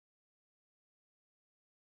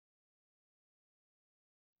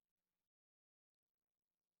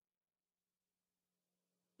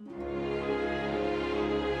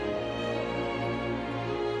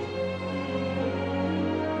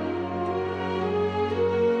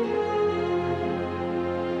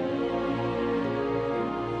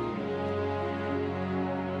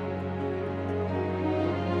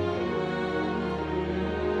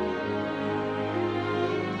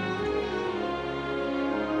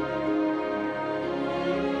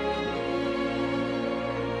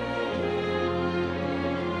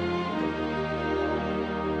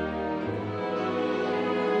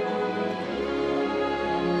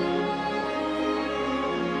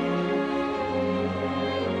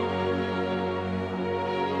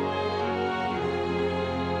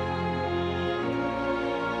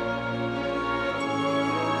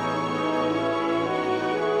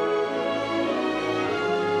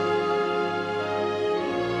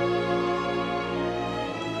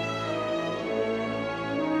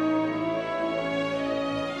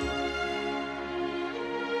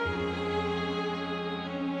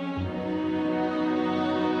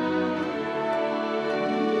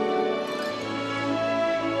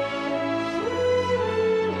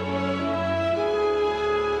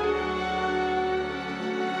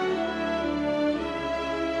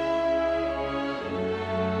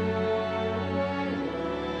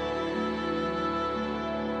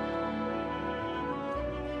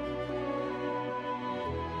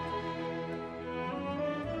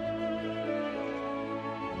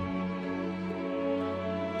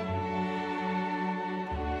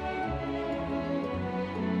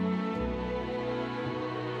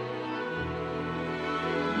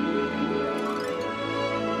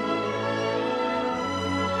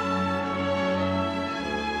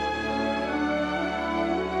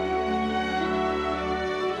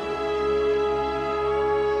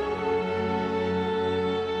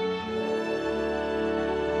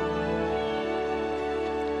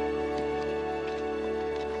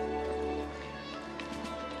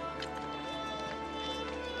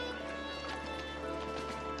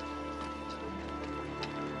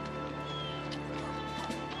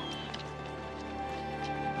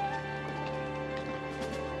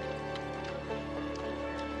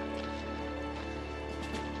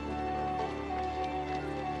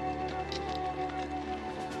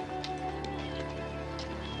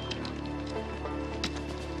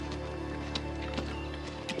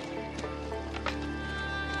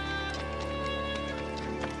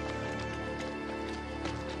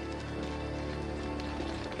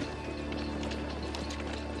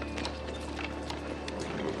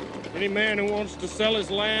Any man who wants to sell his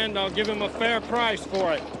land, I'll give him a fair price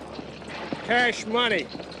for it. Cash money.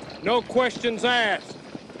 No questions asked.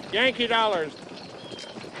 Yankee dollars.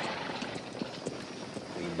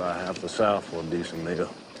 You can buy half the South for a decent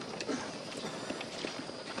meal.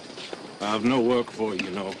 I've no work for you,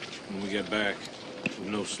 know, when we get back. With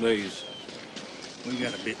no slaves. We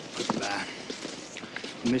got a bit to put by.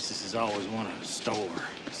 The missus has always wanted a store,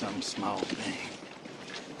 some small thing.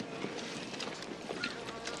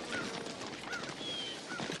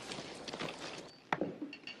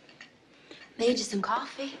 Made you some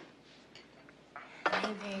coffee. It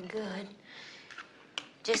ain't very good.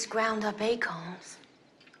 Just ground up acorns.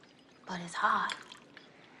 But it's hot.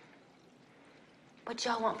 What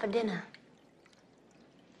y'all want for dinner?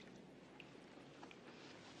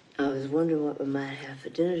 I was wondering what we might have for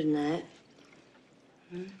dinner tonight.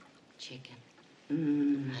 Chicken.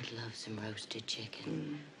 Mm. I'd love some roasted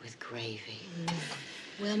chicken with gravy.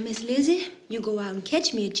 Well, Miss Lizzie, you go out and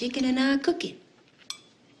catch me a chicken and I'll cook it.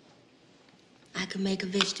 I can make a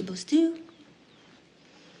vegetable stew.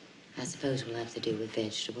 I suppose we'll have to do with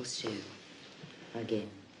vegetable stew. Again.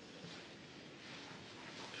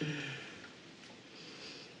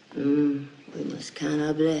 We must count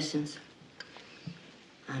our blessings.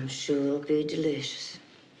 I'm sure it'll be delicious.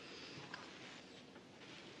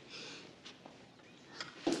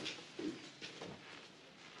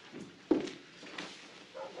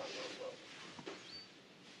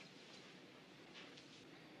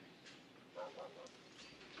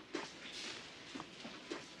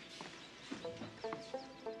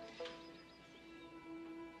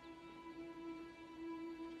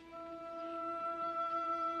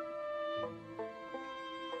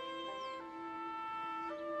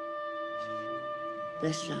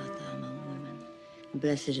 Blessed art thou among women, and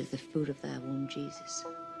blessed is the fruit of thy womb, Jesus.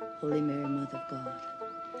 Holy Mary, Mother of God,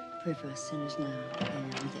 pray for us sinners now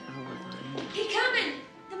and at the hour of our death. He coming!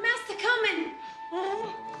 The master coming!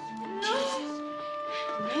 Oh, no!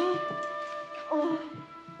 No. Oh.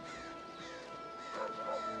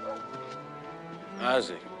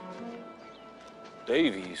 Isaac.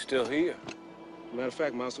 Davy, you still here? Matter of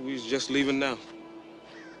fact, Master, we was just leaving now.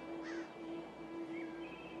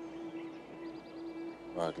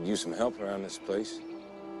 Well, I could use some help around this place.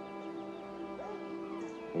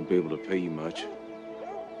 Won't be able to pay you much.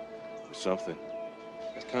 For something.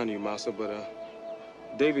 That's kind of you, Master, but,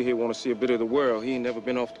 Davy here want to see a bit of the world. He ain't never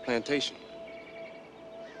been off the plantation.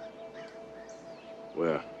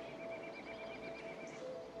 Well,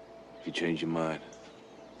 if you change your mind,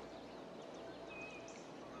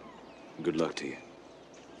 good luck to you.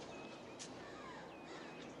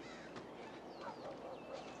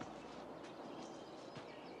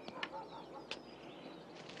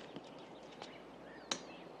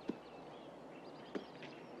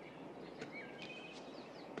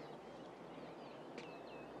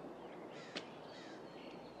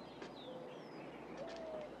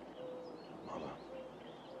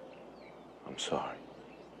 I'm sorry.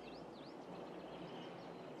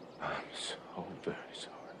 I'm so very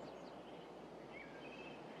sorry.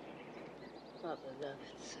 Papa, beloved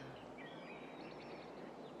son.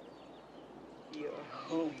 You're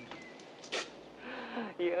home.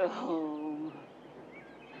 You're home.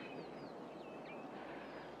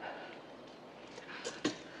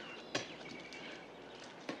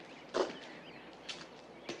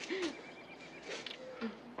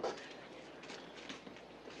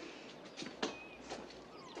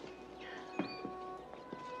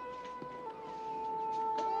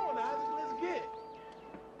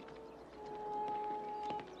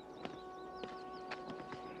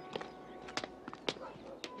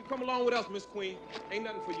 Come along with us, Miss Queen. Ain't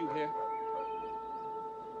nothing for you here.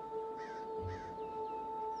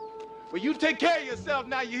 Well, you take care of yourself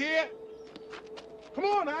now, you hear? Come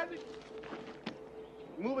on, Isaac.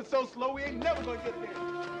 You're moving so slow, we ain't never gonna get there.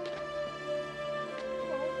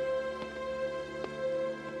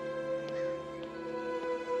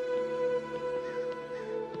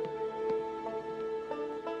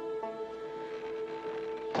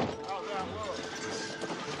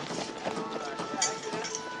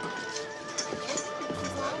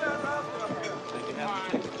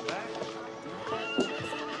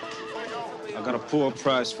 I got a poor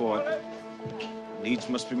price for it. Needs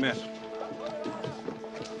must be met.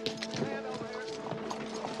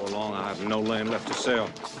 For long, I have no land left to sell.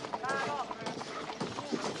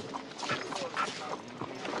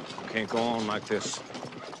 Can't go on like this.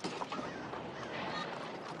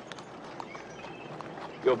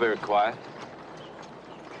 You're very quiet.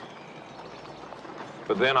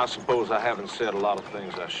 But then I suppose I haven't said a lot of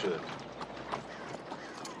things I should.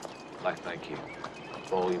 I'd like to thank you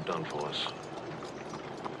for all you've done for us.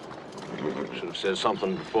 Should have said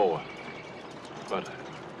something before. But,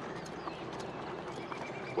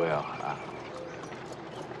 well,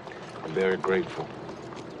 I'm very grateful.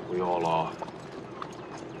 We all are.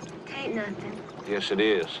 Ain't nothing. Yes, it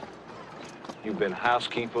is. You've been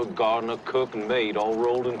housekeeper, gardener, cook, and maid all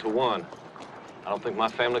rolled into one. I don't think my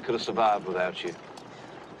family could have survived without you.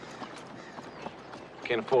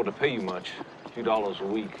 Can't afford to pay you much, a few dollars a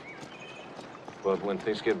week. But when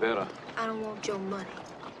things get better, I don't want your money.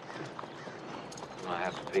 I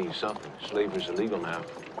have to pay you something. Slavery's illegal now.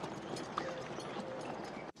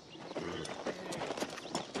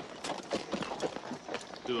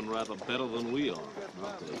 Doing rather better than we are,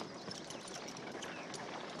 aren't they?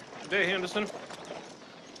 There, Henderson.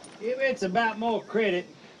 If it's about more credit.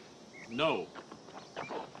 No.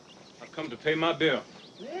 I've come to pay my bill.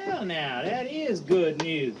 Well, now, that is good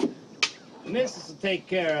news. The missus will take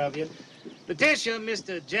care of you. Letitia,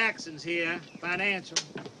 Mr. Jackson's here, financial.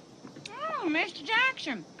 Oh, Mr.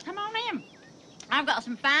 Jackson, come on in. I've got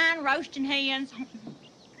some fine roasting hens.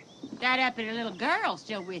 That uppity little girl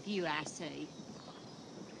still with you, I see.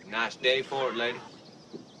 Nice day for it, lady.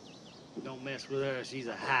 Don't mess with her, she's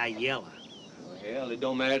a high yeller. Well, hell, it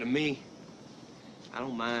don't matter to me. I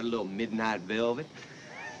don't mind a little midnight velvet.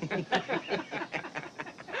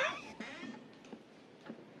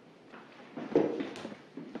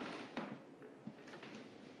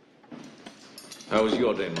 How was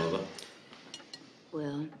your day, Mother?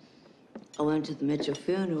 Well, I went to the Mitchell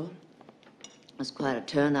funeral. It was quite a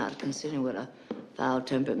turnout, considering what a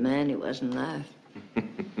foul-tempered man he was in life.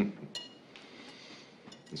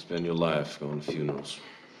 You spend your life going to funerals.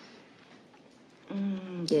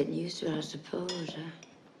 Getting used to it, I suppose.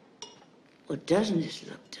 Well, doesn't this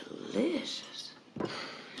look delicious? I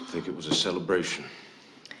think it was a celebration.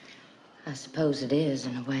 I suppose it is,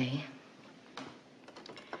 in a way.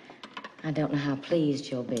 I don't know how pleased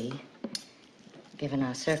you'll be. Given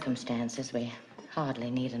our circumstances, we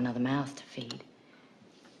hardly need another mouth to feed.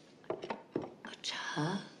 A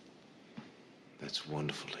child? That's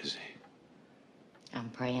wonderful, Lizzie. I'm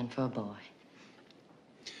praying for a boy.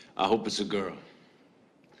 I hope it's a girl.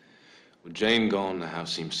 With Jane gone, the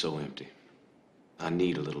house seems so empty. I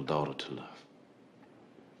need a little daughter to love.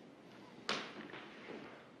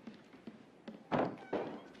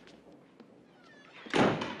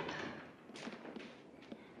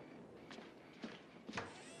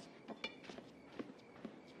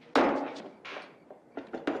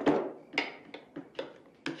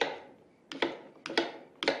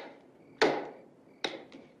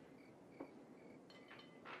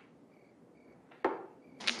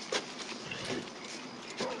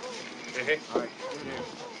 Hey. All right.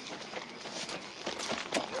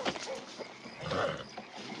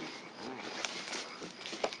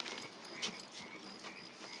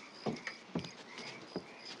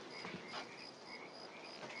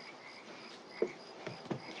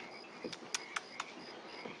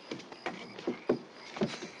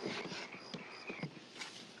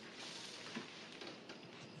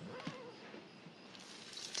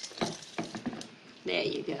 There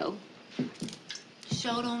you go.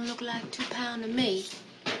 Sure don't look like 2 pounds to me.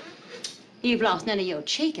 You've lost none of your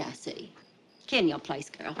cheek, I see. Get in your place,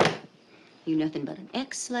 girl. You nothing but an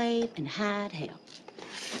ex-slave and hired help.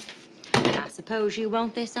 I suppose you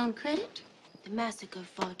want this on credit? The massacre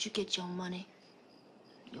fault, you get your money.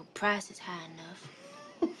 Your price is high enough.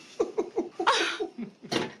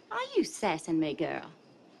 Are you sassing me, girl?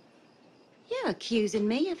 You're accusing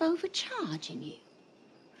me of overcharging you.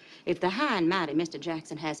 If the high and mighty Mr.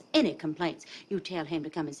 Jackson has any complaints, you tell him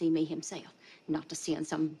to come and see me himself, not to send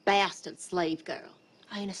some bastard slave girl.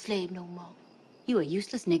 I ain't a slave no more. You a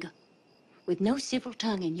useless nigger with no civil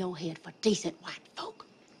tongue in your head for decent white folk.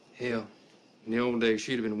 Hell, in the old days,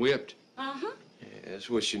 she'd have been whipped. Uh-huh. Yeah, that's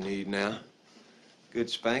what you need now.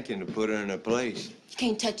 Good spanking to put her in her place. You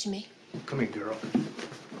can't touch me. Come here, girl.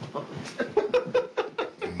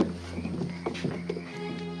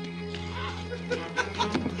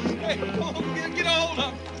 Hey, come on, get a hold of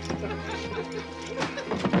him.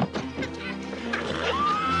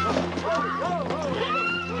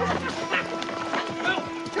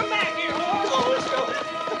 Come back here. Come on, let's go.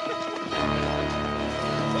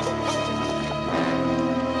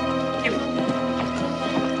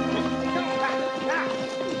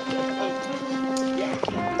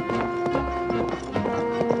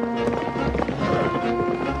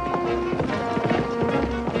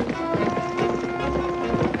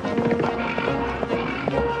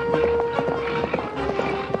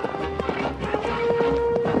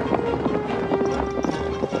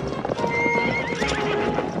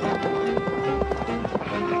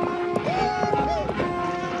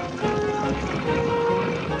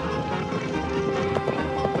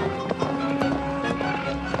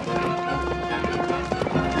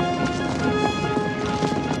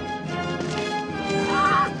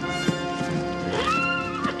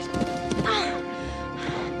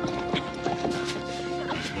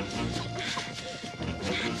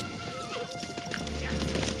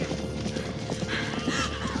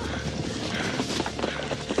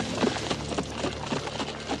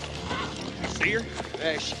 See her?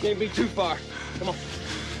 Hey, she can't be too far. Come on.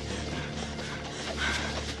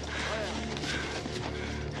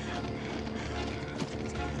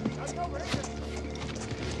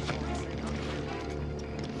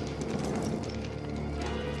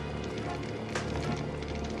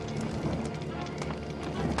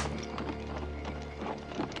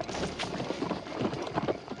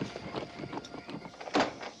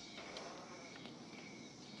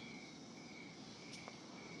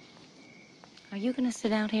 Are you gonna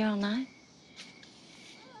sit out here all night?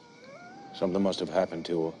 Something must have happened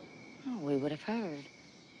to her. Oh, we would have heard.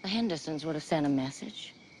 The Hendersons would have sent a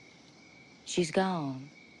message. She's gone.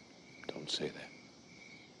 Don't say that.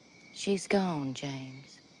 She's gone,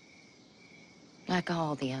 James. Like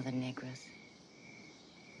all the other niggers.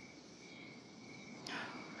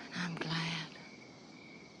 And I'm glad.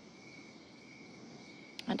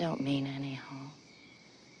 I don't mean any harm.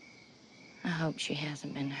 I hope she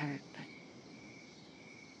hasn't been hurt, but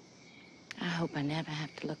I hope I never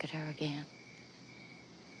have to look at her again.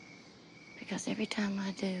 Because every time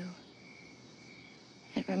I do,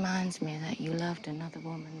 it reminds me that you loved another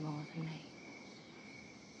woman more than me.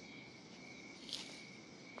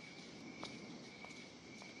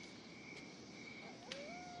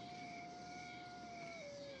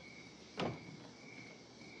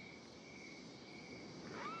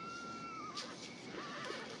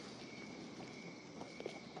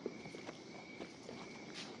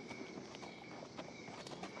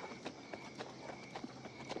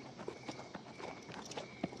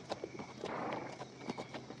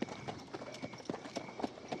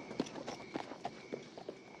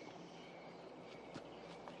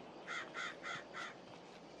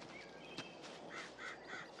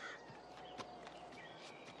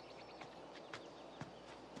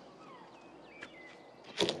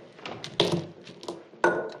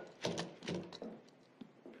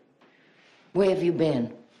 Where have you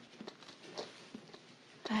been?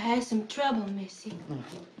 I had some trouble, Missy.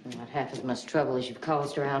 Not half as much trouble as you've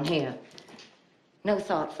caused around here. No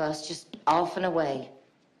thought fuss, just off and away.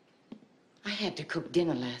 I had to cook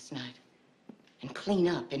dinner last night and clean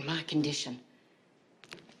up in my condition.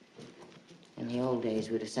 In the old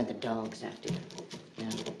days, we'd have sent the dogs after you. Now,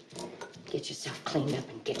 get yourself cleaned up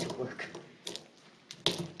and get to work.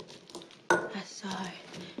 I'm sorry.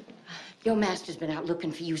 Your master's been out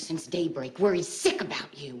looking for you since daybreak. Worried sick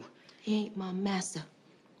about you. He ain't my master.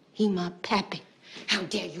 He my pappy. How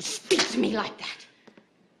dare you speak to me like that?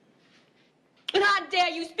 And how dare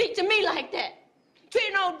you speak to me like that?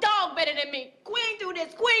 Treat an old dog better than me. Queen do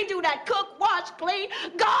this, queen do that. Cook, wash, clean,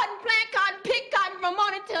 garden, plant cotton, pick cotton from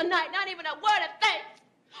morning till night. Not even a word of thanks.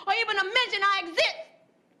 Or even a mention I exist.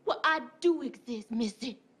 Well, I do exist,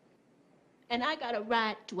 Missy. And I got a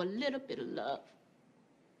right to a little bit of love.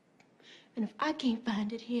 And if I can't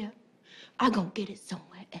find it here, I gonna get it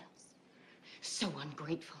somewhere else. So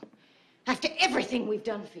ungrateful. After everything we've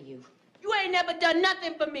done for you. You ain't never done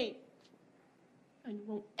nothing for me. And you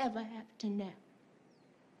won't ever have to now.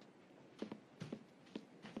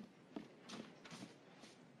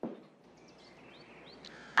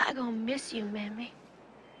 I gonna miss you, Mammy.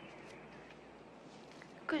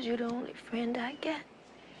 'Cause you're the only friend I get.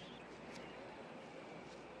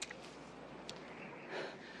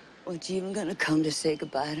 Weren't you even gonna come to say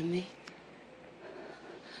goodbye to me?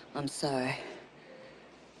 I'm sorry.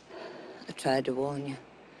 I tried to warn you.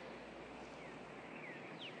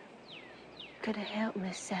 Could have helped,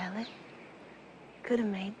 Miss Sally. Could have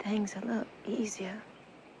made things a little easier.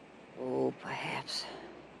 Oh, perhaps.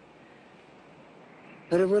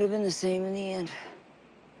 But it would have been the same in the end.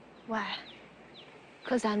 Why?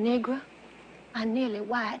 'Cause I Negro? I nearly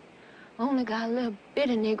white. Only got a little bit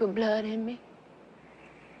of Negro blood in me.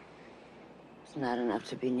 It's not enough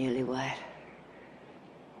to be nearly white.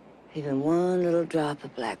 Even one little drop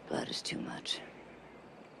of black blood is too much.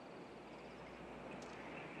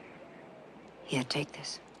 Here, take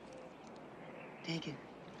this. Take it.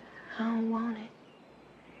 I don't want it.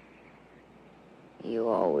 You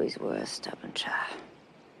always were a stubborn child.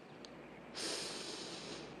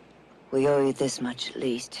 We owe you this much at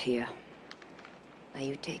least. Here. Now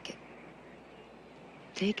you take it.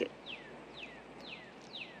 Take it.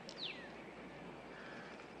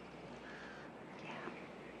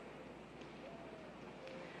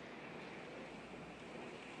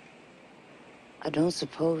 I don't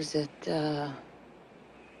suppose that,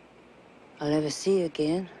 I'll ever see you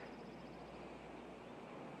again.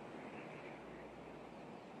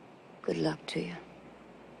 Good luck to you.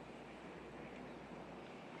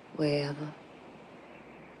 Wherever.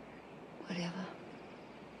 Whatever.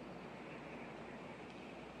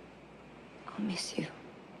 I'll miss you.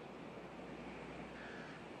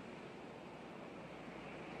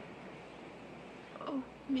 Oh,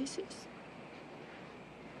 Mrs.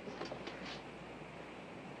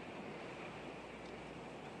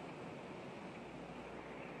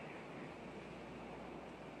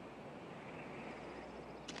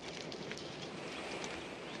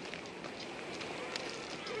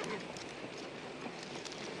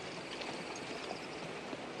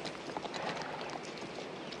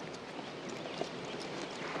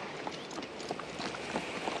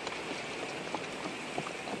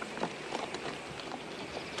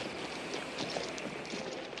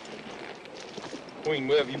 Queen,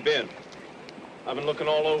 where have you been? I've been looking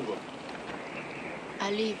all over.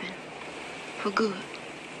 I'm leaving. For good.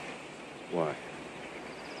 Why?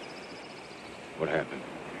 What happened?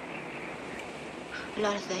 A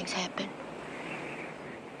lot of things happen.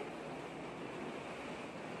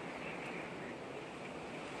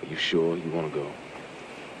 Are you sure you want to go?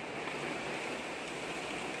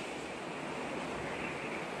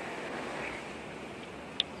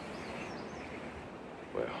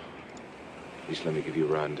 Well, at least let me give you a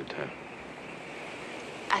ride into town.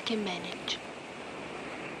 I can manage.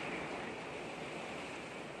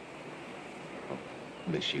 I'll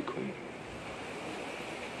miss you, Queen.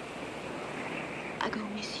 I gonna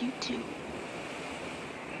miss you too.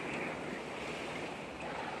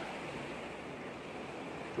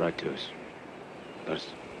 Write to us. Let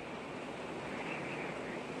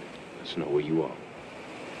us know where you are.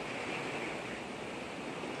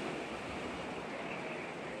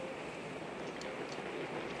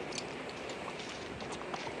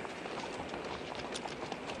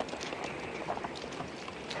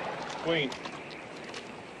 Queen.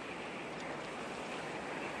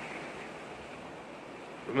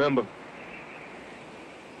 Remember,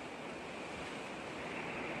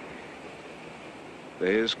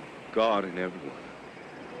 there's God in everyone.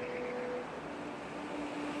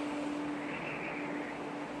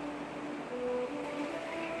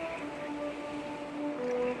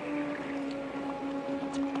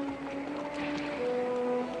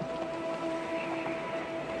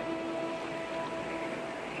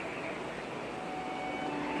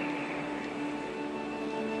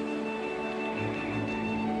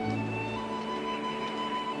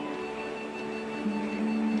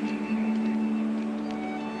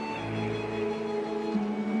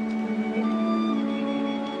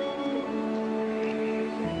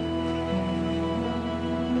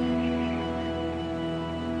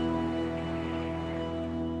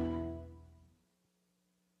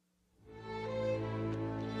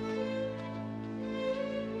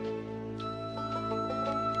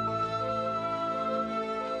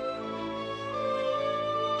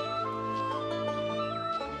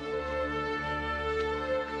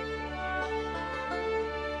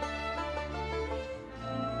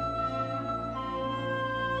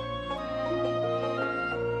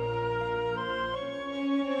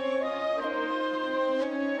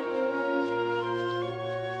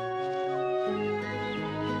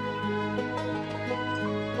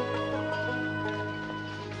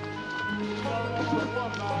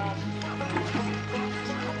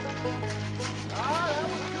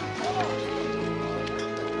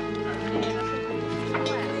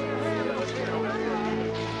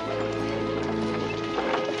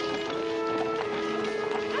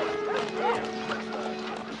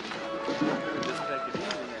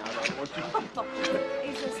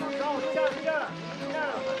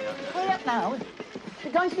 Hurry up now.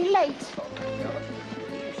 We're going to be late.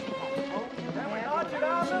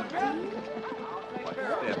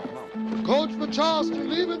 Coach for Charleston,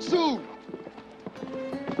 leaving soon.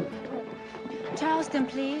 Charleston,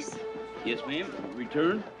 please. Yes, ma'am.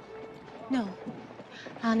 Return? No,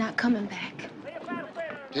 I'm not coming back.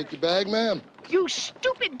 Take your bag, ma'am. You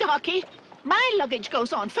stupid darky. My luggage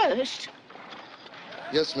goes on first.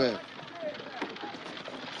 Yes, ma'am.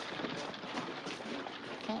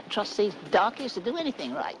 Can't trust these darkies to do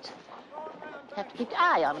anything right. Have to keep your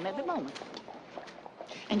eye on them every moment.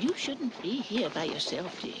 And you shouldn't be here by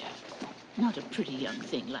yourself, dear. Not a pretty young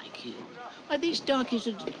thing like you. Why, these darkies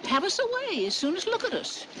would have us away as soon as look at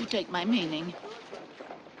us, if you take my meaning.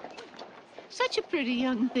 Such a pretty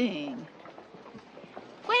young thing.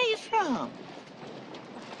 Where are you from?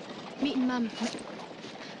 Meeting my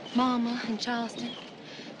mama in Charleston.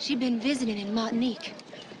 She been visiting in Martinique.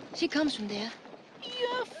 She comes from there.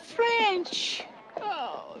 You're French.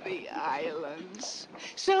 Oh, the islands.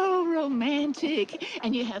 So romantic.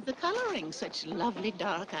 And you have the coloring, such lovely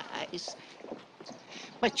dark eyes.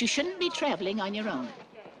 But you shouldn't be traveling on your own.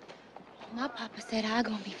 My papa said I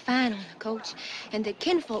gonna be fine on the coach, and the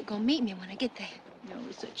kinfolk gonna meet me when I get there. Oh,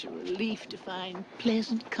 it's such a relief to find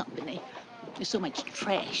pleasant company. There's so much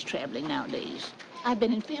trash traveling nowadays. I've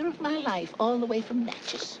been in fear of my life all the way from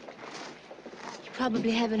Natchez. You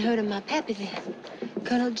probably haven't heard of my pappy then.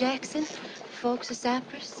 Colonel Jackson, folks of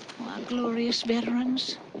Cyprus. Oh, our glorious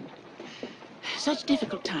veterans. Such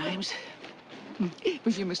difficult times.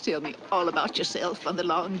 But you must tell me all about yourself on the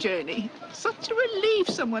long journey. Such a relief,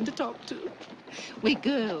 someone to talk to. We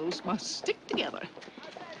girls must stick together.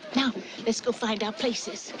 Now, let's go find our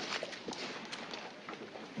places.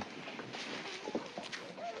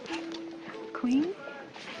 Queen,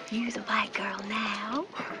 you's a white girl now.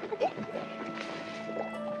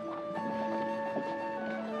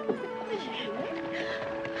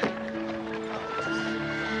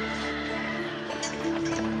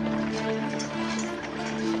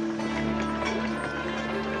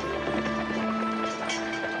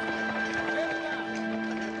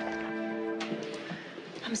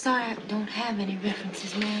 I'm sorry I don't have any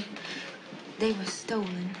references, ma'am. They were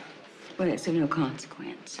stolen. Well, it's of no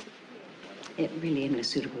consequence. It really isn't a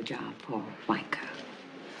suitable job for a white girl.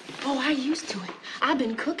 Oh, I used to it. I've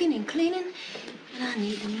been cooking and cleaning, and I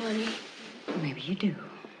need the money. Maybe you do,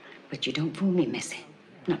 but you don't fool me, Missy.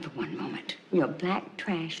 Not for one moment. You're black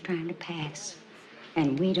trash trying to pass.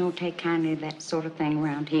 And we don't take kindly to that sort of thing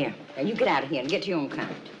around here. Now, you get out of here and get to your own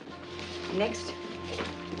kind. Next.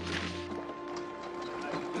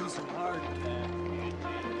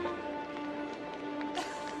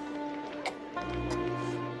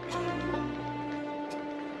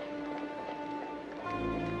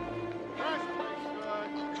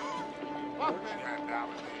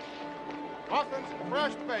 Muffins and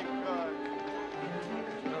fresh baked goods.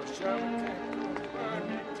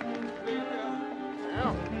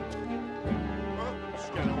 Yeah.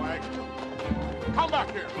 Scallywag. Come back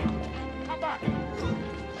here. Come back.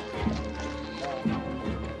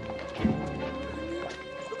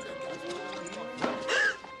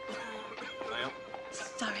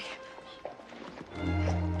 Sorry.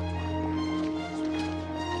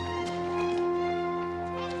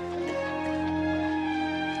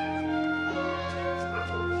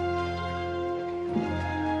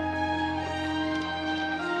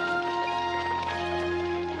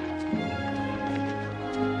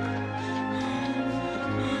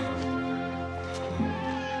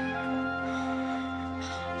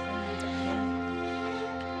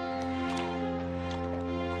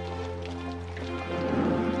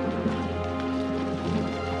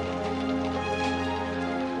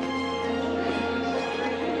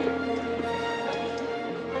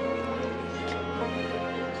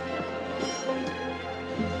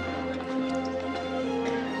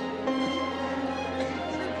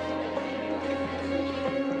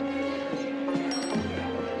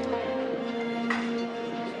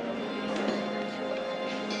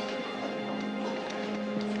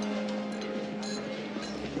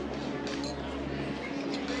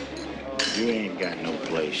 You ain't got no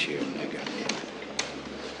place here, nigga.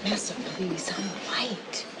 Massa, please, I'm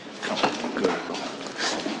white. Come on, girl.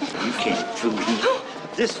 You can't fool me.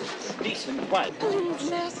 This is a decent white. Please,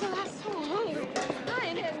 Massa, I'm so hungry. I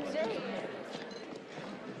ain't having dinner.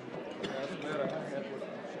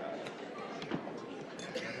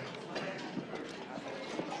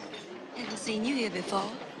 Haven't seen you here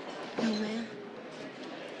before. No, ma'am.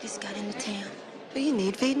 Just got into town. But you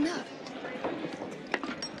need feeding up.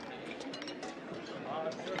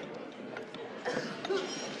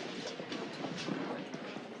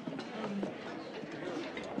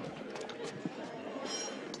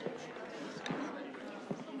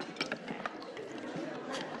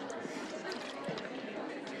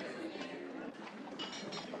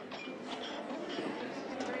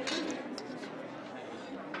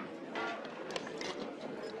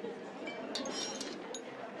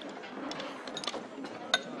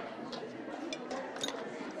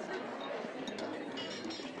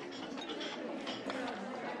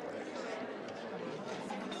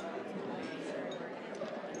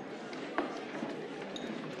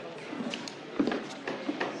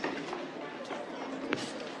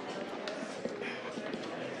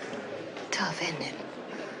 Tough, isn't it?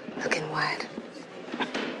 Looking white.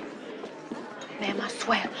 Ma'am, I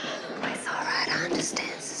swear. It's all right. I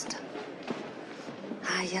understand, sister.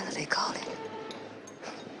 High yellow, they call it.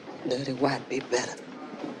 Dirty white be better.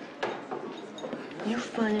 You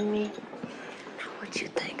funning me? What you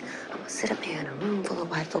think? I'm gonna sit up here in a room full of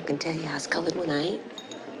white folk and tell you I was colored when I ain't?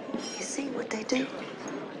 You see what they do?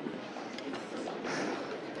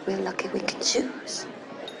 We're lucky we can choose.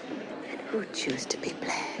 And who'd choose to be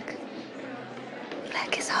black?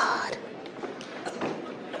 Black is hard.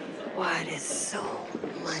 White is so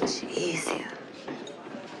much easier.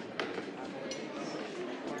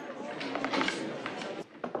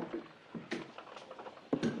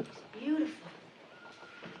 Beautiful.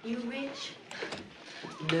 You rich?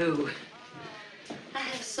 No. I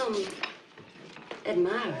have some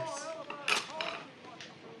admirers.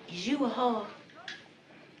 Is you a whore?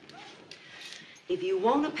 If you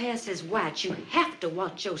want to pass as white, you have to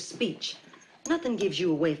watch your speech. Nothing gives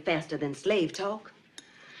you away faster than slave talk.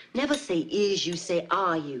 Never say is you, say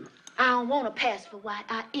are you. I don't want to pass for white.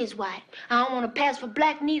 I is white. I don't want to pass for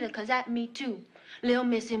black neither, because that's me too. Little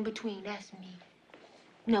miss in between, that's me.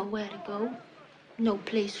 Nowhere to go, no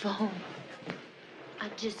place for home. I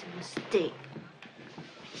just a mistake.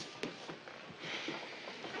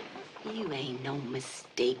 You ain't no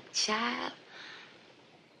mistake, child.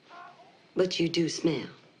 But you do smell.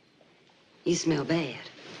 You smell bad.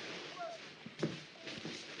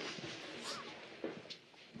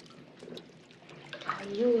 Are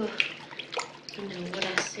you know what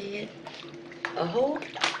I said? A whore?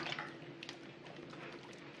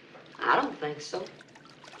 I don't think so.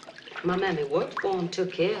 My mammy worked for him,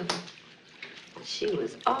 took care of him. But she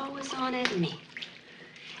was always on at me.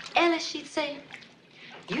 Ella, she'd say,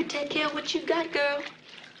 you take care of what you got, girl.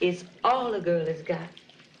 It's all a girl has got.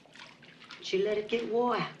 She let it get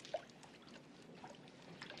wore out.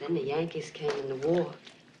 Then the Yankees came in the war.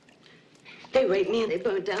 They raped me and they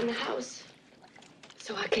burned down the house.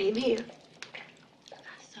 So I came here.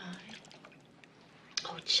 I'm sorry.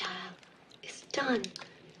 Oh, child, it's done.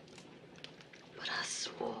 But I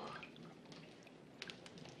swore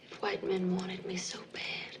if white men wanted me so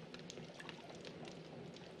bad,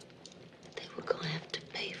 they were gonna have to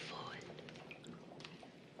pay for it.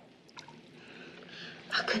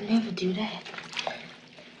 I could never do that.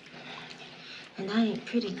 And I ain't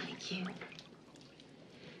pretty like you.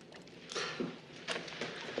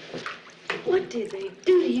 What did they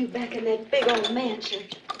do to you back in that big old mansion?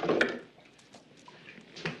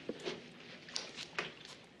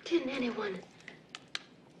 Didn't anyone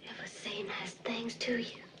ever say nice things to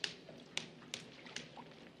you?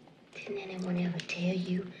 Didn't anyone ever tell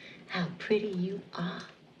you how pretty you are?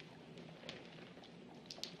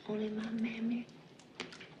 Only my mammy.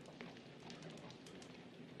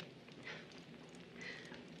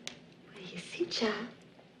 Well, you see, child,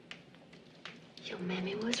 your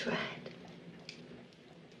mammy was right.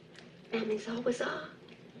 Mammies always are.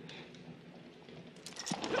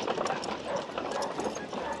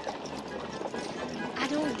 I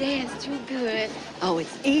don't dance too good. Oh,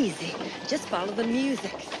 it's easy. Just follow the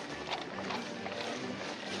music.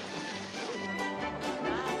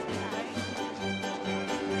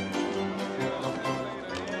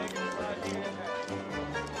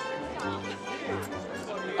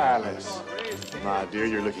 Alice, my dear,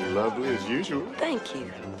 you're looking lovely as usual. Thank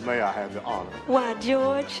you. May I have the honor? Why,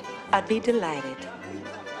 George, I'd be delighted.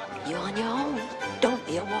 You're on your own. Don't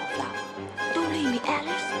be a wallflower. Don't leave me,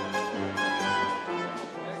 Alice.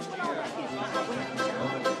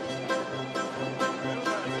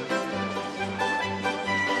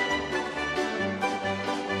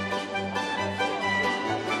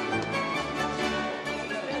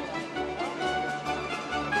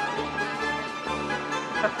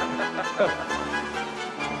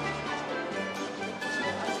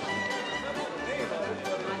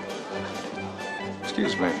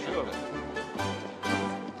 Excuse me.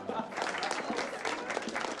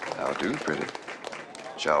 How do, pretty?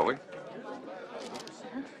 Shall we?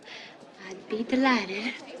 I'd be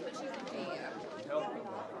delighted.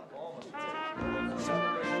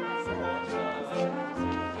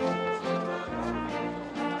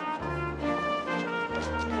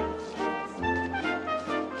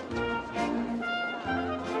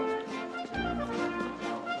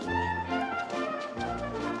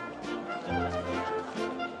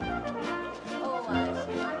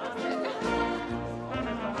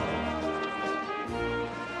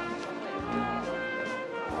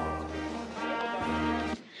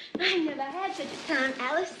 I never had such a time,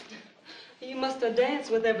 Alice. You must have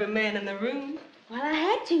danced with every man in the room. Well, I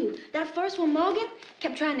had to. That first one, Morgan,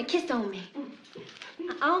 kept trying to kiss on me.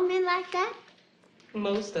 Are all men like that?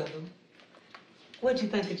 Most of them. What'd you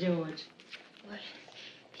think of George? Well,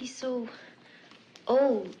 he's so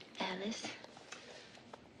old, Alice.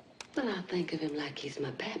 Well, I think of him like he's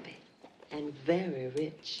my pappy. And very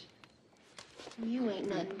rich. You ain't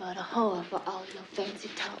nothing but a whore for all your fancy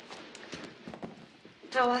talk.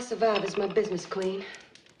 How I survive is my business, Queen.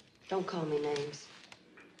 Don't call me names.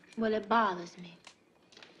 Well, it bothers me.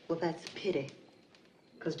 Well, that's a pity.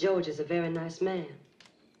 Because George is a very nice man.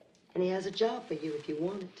 And he has a job for you if you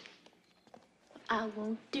want it. I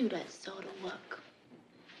won't do that sort of work.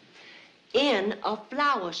 In a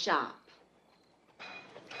flower shop.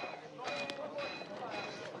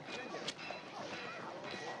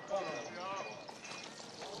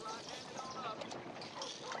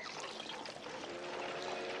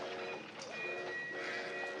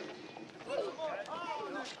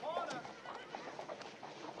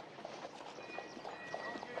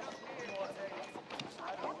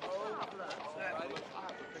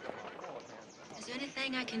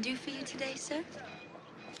 anything I can do for you today, sir?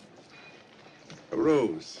 A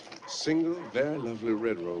rose. Single, very lovely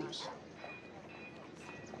red rose.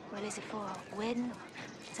 What is it for? A wedding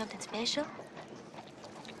or something special?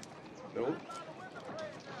 No.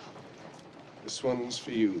 This one's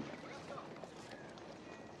for you.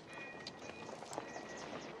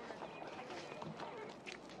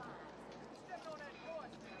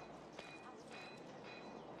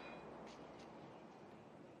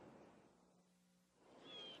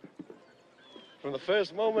 From the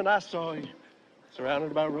first moment I saw you,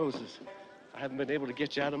 surrounded by roses, I haven't been able to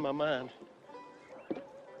get you out of my mind.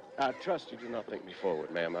 I trust you do not think me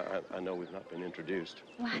forward, ma'am. I know we've not been introduced.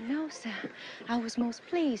 Why, no, sir. I was most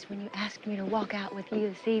pleased when you asked me to walk out with you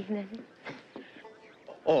this evening.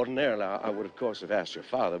 Ordinarily, I would, of course, have asked your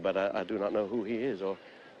father, but I do not know who he is or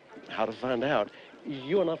how to find out.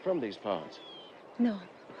 You're not from these parts. No.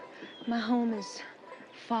 My home is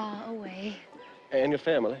far away. And your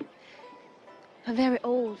family? A very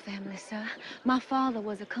old family, sir. My father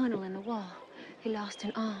was a colonel in the war. He lost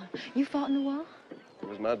an arm. You fought in the war? It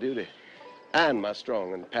was my duty and my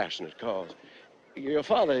strong and passionate cause. Your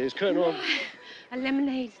father is Colonel... A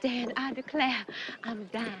lemonade stand, I declare. I'm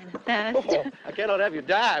dying of thirst. Oh, I cannot have you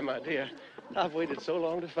die, my dear. I've waited so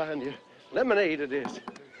long to find you. Lemonade it is.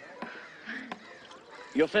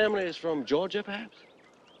 Your family is from Georgia, perhaps?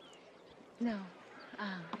 No.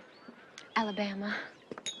 Alabama.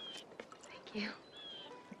 Thank you.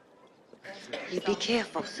 You be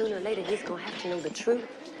careful. Sooner or later, he's gonna have to know the truth.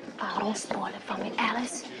 Oh, don't spoil it for me,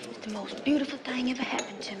 Alice. It's the most beautiful thing ever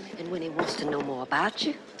happened to me. And when he wants to know more about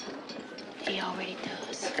you? He already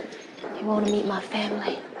does. You want to meet my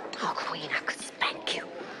family? Oh, Queen, I could spank you.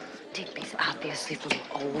 Digby's obviously from an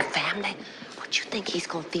old family. What you think he's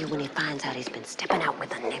gonna feel when he finds out he's been stepping out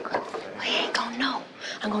with a nigger? Well, he ain't gonna know.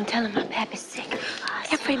 I'm gonna tell him my pappy's sick.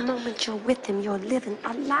 Every moment you're with him, you're living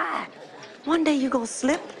a lie. One day you're gonna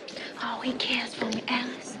slip. Oh, he cares for me,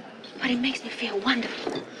 Alice. But it makes me feel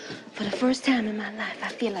wonderful. For the first time in my life, I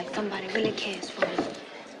feel like somebody really cares for me.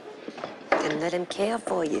 Then let him care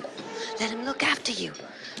for you. Let him look after you.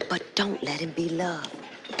 But don't let him be love.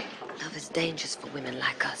 Love is dangerous for women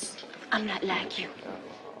like us. I'm not like you.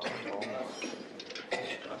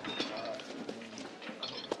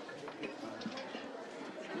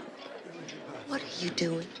 What are you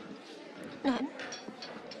doing? Nothing.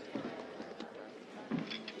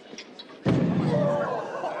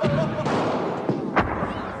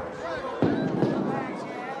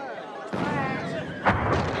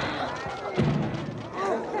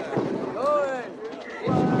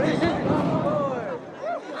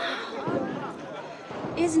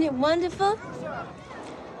 Isn't it wonderful?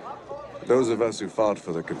 Those of us who fought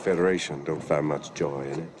for the Confederation don't find much joy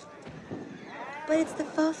in it. But it's the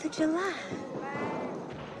 4th of July.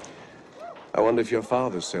 I wonder if your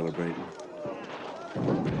father's celebrating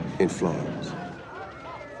in Florence.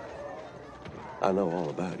 I know all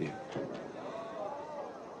about you.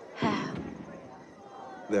 How?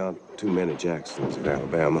 There aren't too many Jacksons in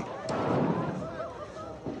Alabama.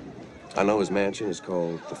 I know his mansion is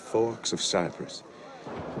called the Forks of Cypress,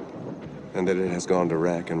 and that it has gone to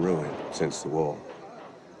rack and ruin since the war.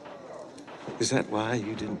 Is that why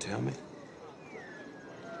you didn't tell me?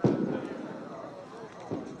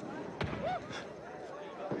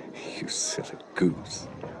 You silly goose.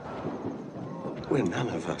 We're none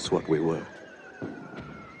of us what we were.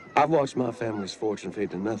 I've watched my family's fortune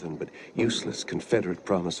fade to nothing but useless Confederate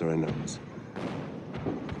promissory notes.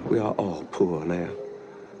 We are all poor now.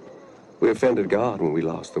 We offended God when we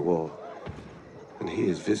lost the war, and he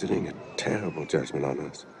is visiting a terrible judgment on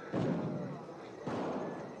us.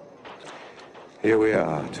 Here we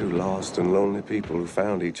are, two lost and lonely people who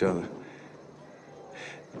found each other.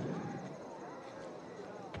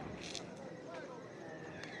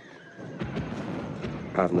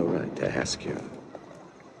 I've no right to ask you.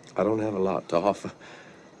 I don't have a lot to offer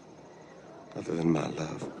other than my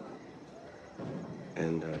love.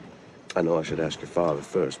 And I know I should ask your father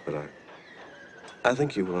first, but I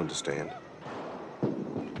think you will understand.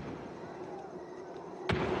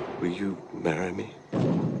 Will you marry me?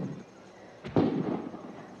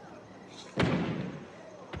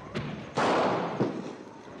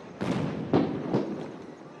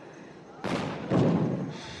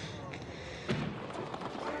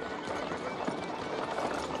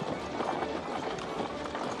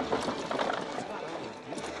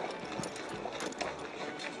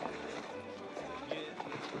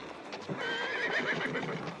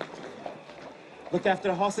 Look after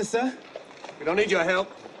the horses, sir? We don't need your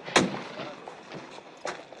help.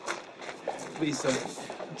 Please, sir.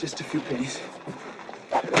 Just a few pennies.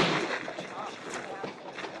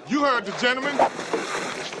 You heard the gentleman.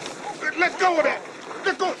 Let go of that.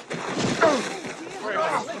 Let go.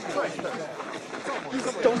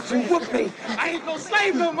 Don't you whoop me. I ain't no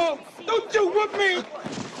slave no more. Don't you whoop me.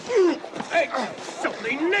 Hey,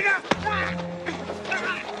 silly nigga.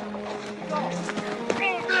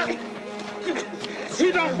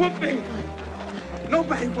 He don't whoop me.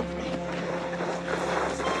 Nobody whoop me.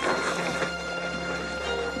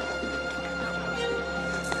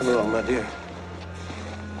 Come along, my dear.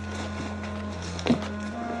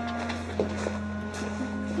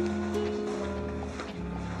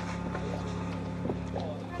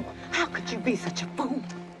 How could you be such a fool?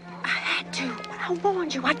 I had to. I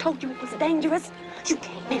warned you. I told you it was dangerous. You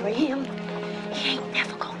can't marry him. He ain't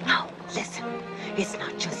never gonna know. Listen, it's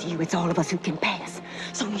not just you. It's all of us who can pass.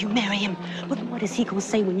 So you marry him. But what is he gonna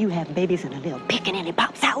say when you have babies and a little pickaninny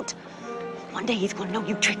pops out? One day he's gonna know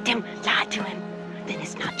you tricked him, lied to him. Then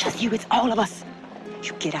it's not just you. It's all of us.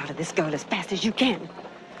 You get out of this girl as fast as you can.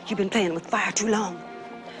 You've been playing with fire too long.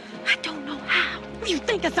 I don't know how. You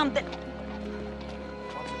think of something.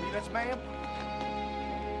 Yes, ma'am.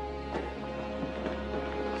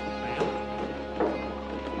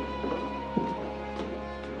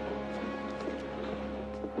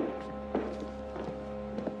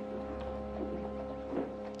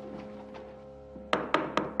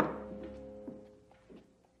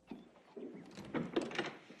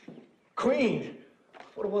 Queen!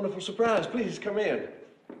 What a wonderful surprise. Please come in.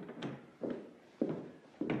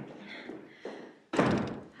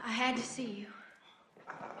 I had to see you.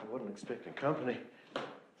 I wasn't expecting company.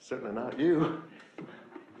 Certainly not you.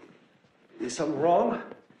 Is something wrong?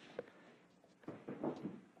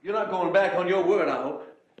 You're not going back on your word, I hope.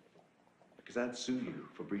 Because I'd sue you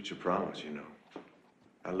for breach of promise, you know.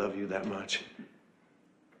 I love you that much.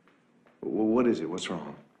 Well, what is it? What's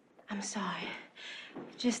wrong? I'm sorry.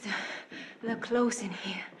 Just a little close in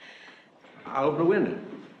here. I'll open the window.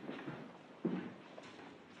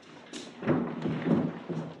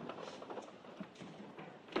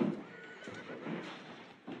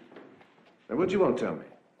 Now, what do you want to tell me?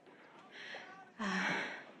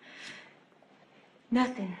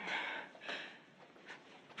 Nothing.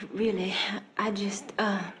 Really, I just,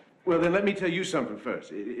 Well, then let me tell you something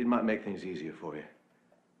first. It might make things easier for you.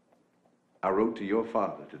 I wrote to your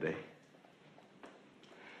father today.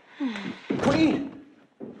 Queen!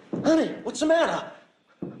 Honey, what's the matter?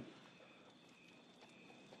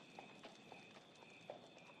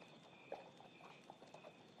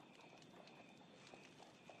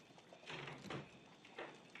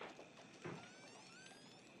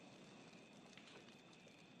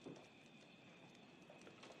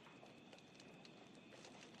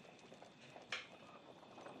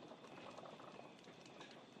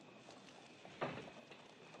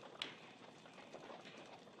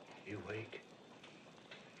 You awake?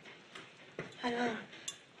 how long?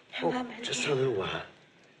 Oh, just a little while.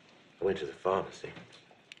 I went to the pharmacy.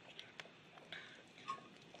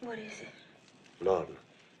 What is it? Laudanum.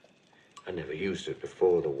 I never used it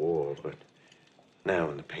before the war, but now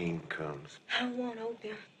when the pain comes, I don't want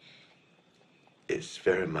opium. it's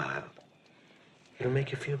very mild. It'll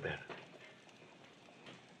make you feel better.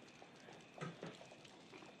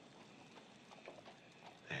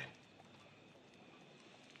 There.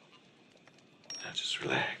 Now just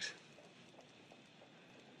relax.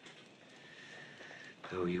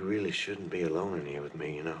 Oh, you really shouldn't be alone in here with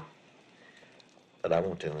me, you know. But I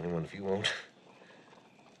won't tell anyone if you won't.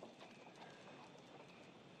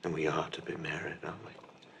 And we ought to be married, aren't we?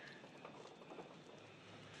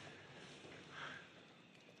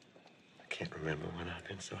 I can't remember when I've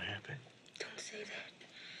been so happy. Don't say that.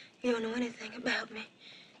 You don't know anything about me.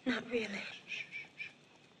 Not really.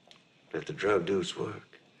 Let the drug do its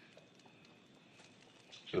work.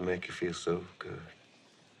 It'll make you feel so good.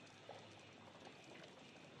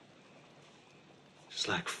 It's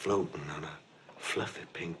like floating on a fluffy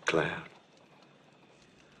pink cloud.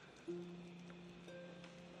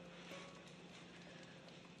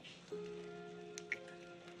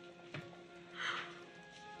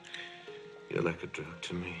 You're like a drug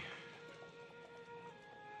to me.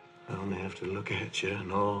 I only have to look at you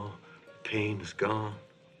and all the pain is gone.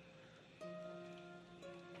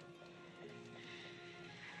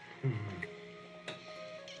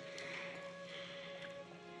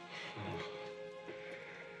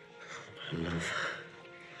 My love,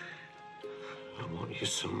 I want you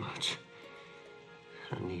so much.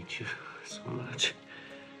 I need you so much.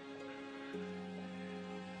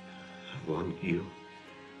 I want you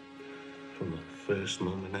from the first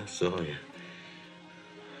moment I saw you.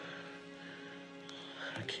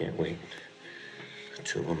 I can't wait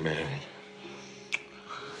until we're married.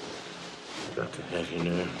 got to have you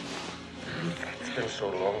now. It's been so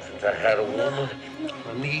long since I had a woman.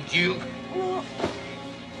 I need you.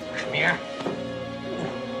 Come here.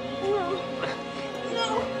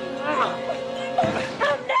 I'll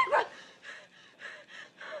never.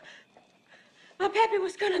 My pappy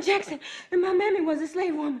was Colonel Jackson, and my mammy was a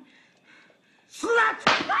slave woman. Slut!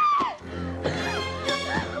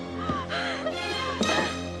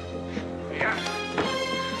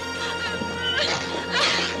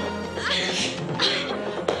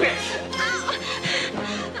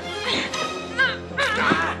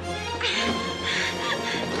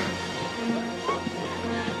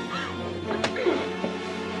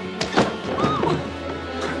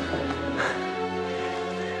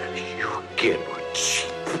 You get what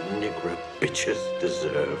cheap Negro bitches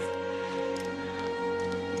deserve.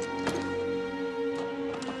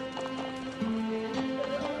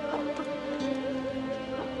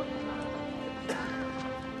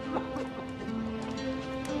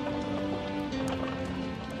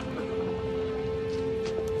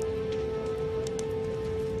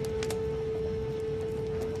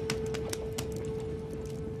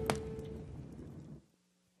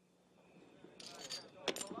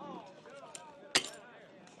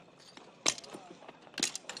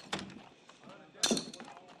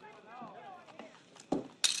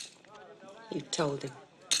 You told him.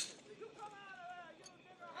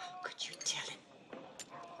 How could you tell him?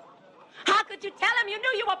 How could you tell him you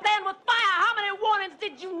knew you were playing with fire? How many warnings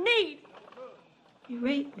did you need? You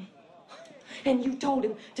raped me. And you told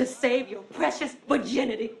him to save your precious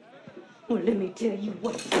virginity. Well, let me tell you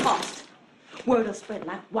what it cost. Word will spread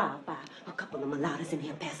like wildfire. A couple of mulattoes in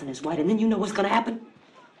here passing as white, and then you know what's gonna happen?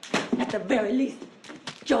 At the very least,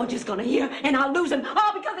 George is gonna hear, and I'll lose him,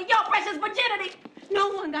 all because of your precious virginity. No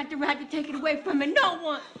one got the right to take it away from me. No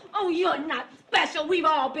one. Oh, you're not special. We've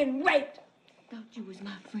all been raped. Thought you was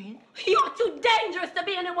my friend. You're too dangerous to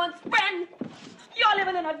be anyone's friend. You're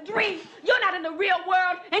living in a dream. You're not in the real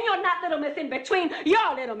world, and you're not Little Miss in between.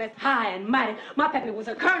 You're Little Miss high and mighty. My pappy was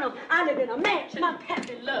a colonel. I lived in a mansion. My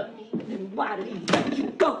pappy loved me. Then why did he let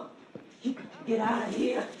you go? You got to get out of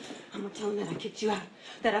here. I'm gonna tell him that I kicked you out,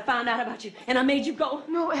 that I found out about you, and I made you go.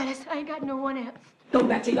 No, Alice, I ain't got no one else. Go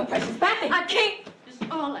back to your precious pappy. I can't. It's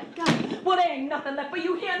all I got. Well, there ain't nothing left for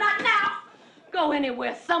you here, not now. Go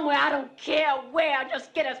anywhere, somewhere, I don't care where.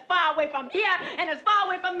 Just get as far away from here and as far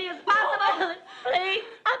away from me as possible. No, Alice, please.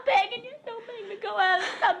 I'm begging you. Don't make me go, Alice.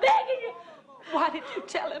 I'm begging you. Why did you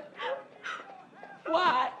tell him?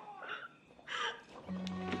 Why?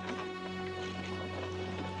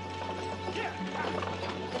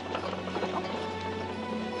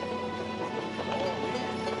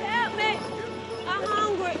 Help me. I'm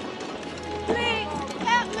hungry. Please,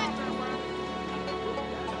 help me.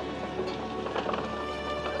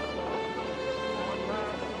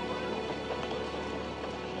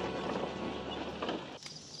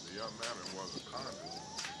 The young man was a conjurer.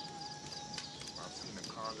 I've seen him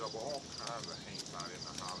conjure up all kinds of haints out in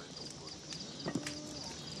the hollow notebook.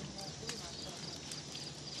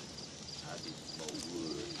 I need some more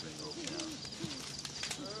wood to bring over now.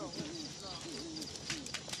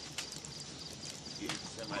 Get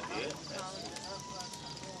some idea.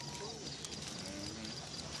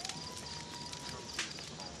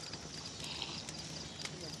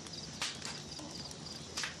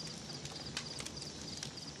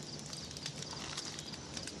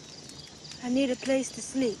 I need a place to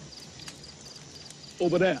sleep.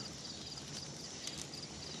 Over there.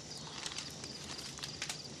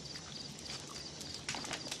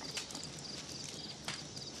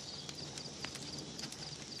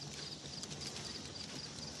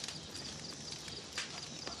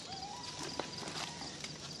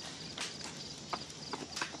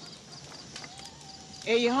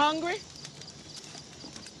 Are you hungry?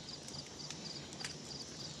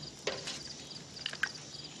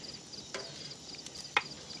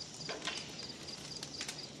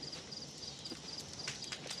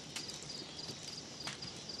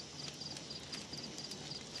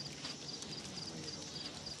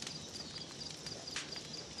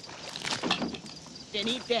 Then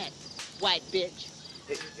eat that, white bitch.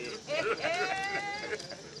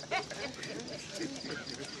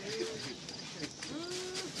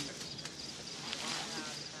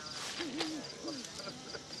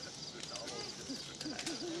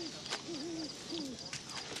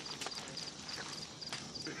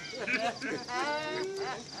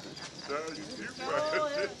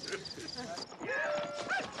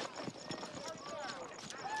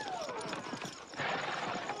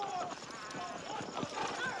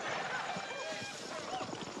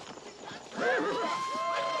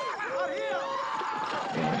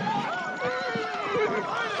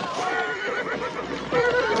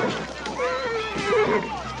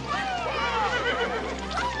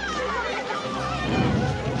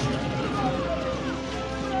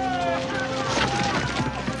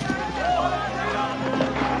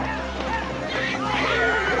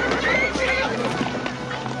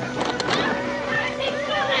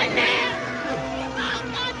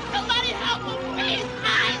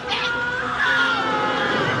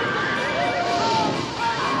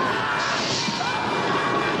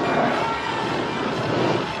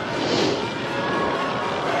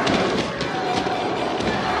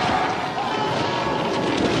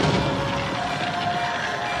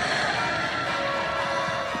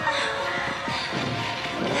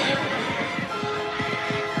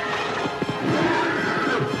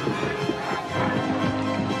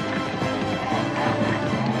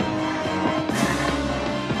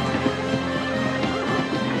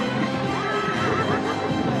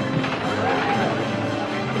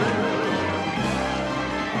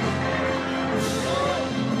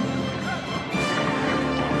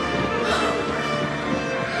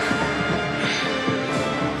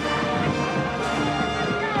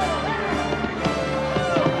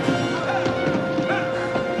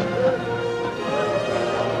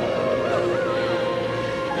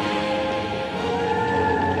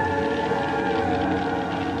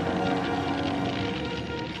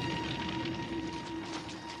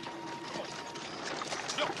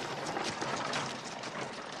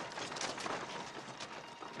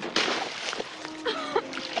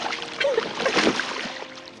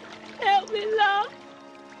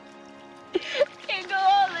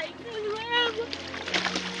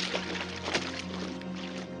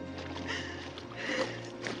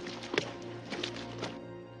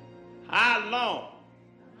 long?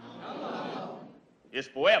 It's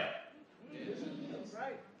forever.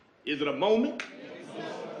 Is it a moment?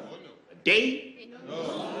 A day?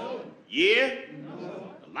 Year?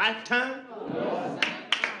 A lifetime?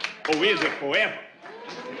 Or is it forever?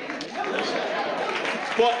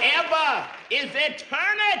 Forever is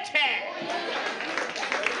eternity.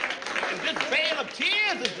 And this veil of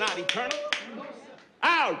tears is not eternal.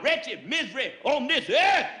 Our wretched misery on this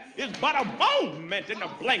earth is but a moment in the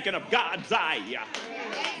blinking of God's eye.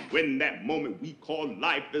 When that moment we call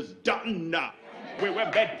life is done, we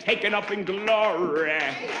will be taken up in glory.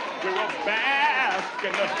 We will bask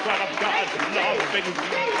in the sun of God's love and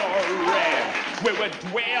glory. We will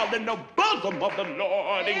dwell in the bosom of the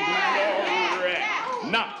Lord in glory.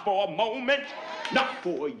 Not for a moment, not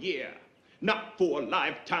for a year, not for a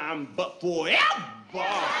lifetime, but forever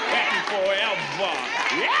and forever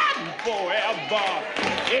and forever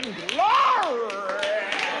in glory.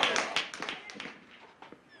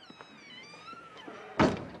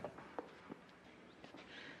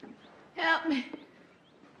 Help me.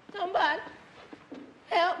 Somebody.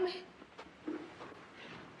 Help me.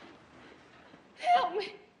 Help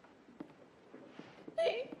me.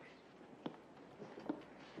 Please.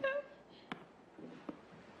 Help.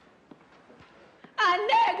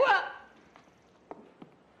 Negra.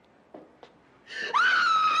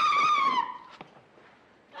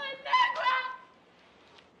 Negra.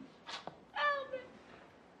 Help me.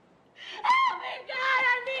 Help me, God.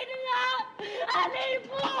 I need love. I need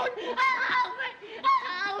food. Help me.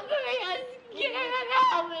 Help me. I'm scared.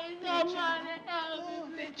 Help me. Somebody help me.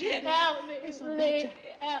 Help me. Please. Help me. It's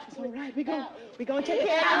all right. We're going to take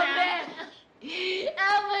care of you now.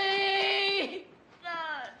 Help me.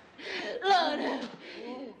 Lord.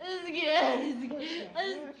 I'm scared.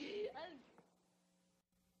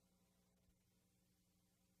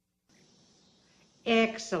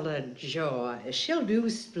 Excellent, Joy. She'll do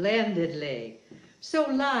splendidly. So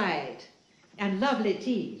light and lovely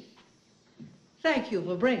teeth. Thank you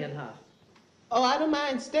for bringing her. Oh, I don't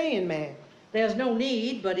mind staying, ma'am. There's no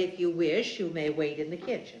need, but if you wish, you may wait in the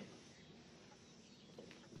kitchen.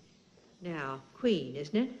 Now, Queen,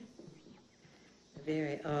 isn't it? A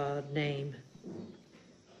very odd name.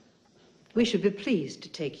 We should be pleased to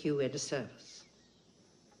take you into service.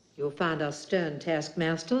 You'll find us stern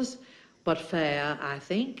taskmasters, but fair, I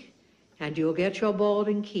think, and you'll get your board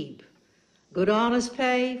and keep. Good honest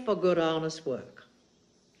pay for good honest work.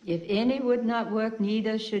 If any would not work,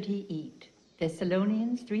 neither should he eat.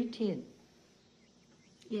 Thessalonians 3:10.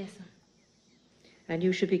 Yes, sir. And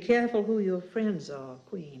you should be careful who your friends are,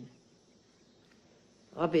 Queen.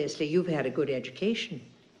 Obviously, you've had a good education.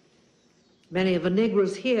 Many of the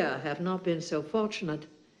Negroes here have not been so fortunate.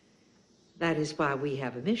 That is why we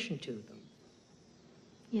have a mission to them.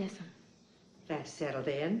 Yes, sir. That's settled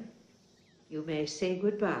in. You may say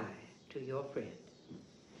goodbye to your friend.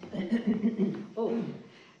 Oh,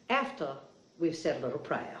 after we've said a little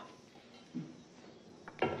prayer.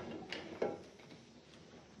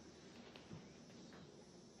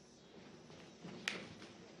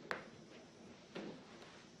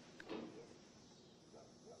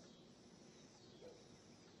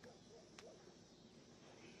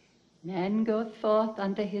 Man goeth forth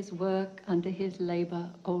unto his work, unto his labor.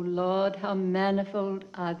 O Lord, how manifold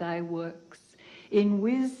are thy works. In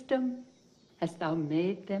wisdom hast thou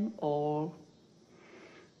made them all.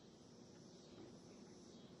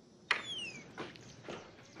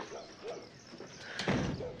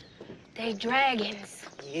 They dragons.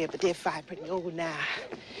 Yeah, but they're fight pretty old now.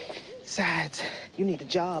 Besides, you need a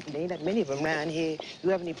job, and there ain't that many of them around here. You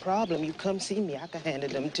have any problem, you come see me. I can handle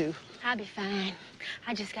them, too. I'll be fine.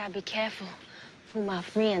 I just gotta be careful who my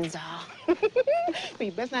friends are. Well,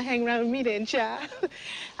 you best not hang around with me then, child.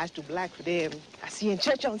 I was too black for them. I see you in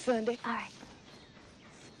church on Sunday. All right.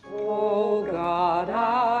 O God,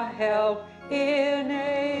 our help in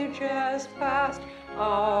ages past,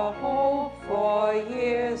 our hope for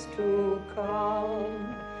years to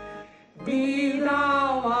come. Be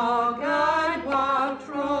thou our guide while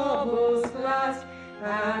troubles last,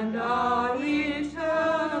 and our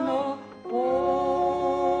eternal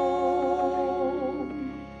home.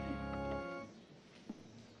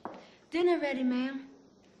 Dinner ready, ma'am.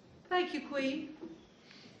 Thank you, Queen.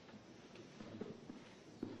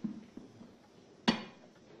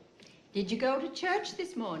 Did you go to church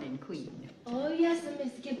this morning, Queen? Oh, yes, sir,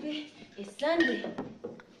 Miss Skippy. It's Sunday.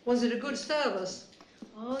 Was it a good service?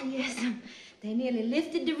 Oh, yes, sir. They nearly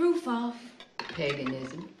lifted the roof off.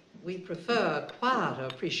 Paganism. We prefer a quieter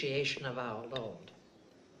appreciation of our Lord.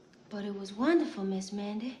 But it was wonderful, Miss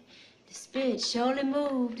Mandy. The Spirit surely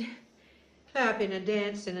moved. Clapping and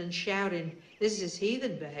dancing and shouting. This is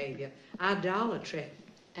heathen behavior, idolatry.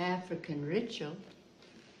 African ritual.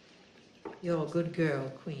 You're a good girl,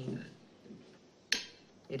 Queen.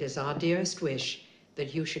 It is our dearest wish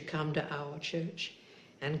that you should come to our church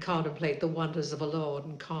and contemplate the wonders of the Lord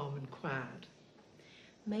in calm and quiet.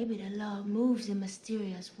 Maybe the Lord moves in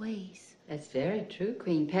mysterious ways. That's very true,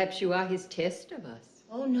 Queen. Perhaps you are his test of us.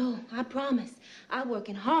 Oh, no, I promise. I'm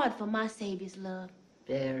working hard for my Savior's love.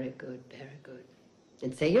 Very good, very good.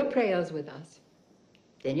 Then say your prayers with us.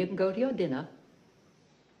 Then you can go to your dinner.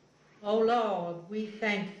 O Lord, we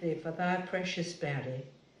thank thee for thy precious bounty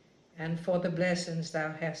and for the blessings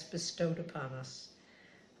thou hast bestowed upon us.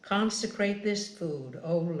 Consecrate this food,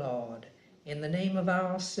 O Lord, in the name of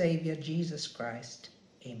our Savior, Jesus Christ.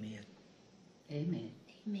 Amen. Amen.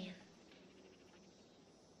 Amen.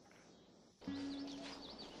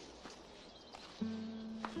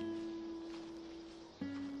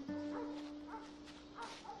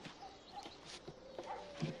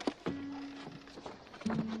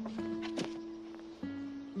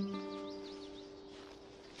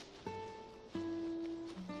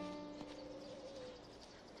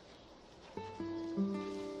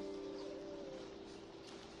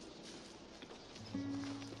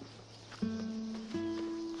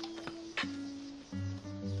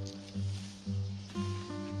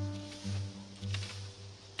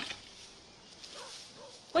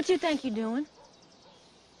 What you think you're doing?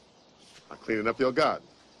 I'm cleaning up your garden.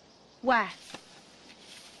 Why?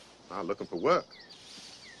 I'm looking for work.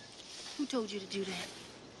 Who told you to do that?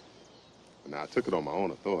 And I took it on my own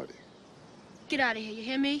authority. Get out of here, you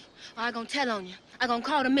hear me? Or I gonna tell on you. I gonna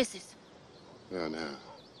call the missus. Now.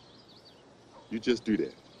 You just do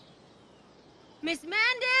that. Miss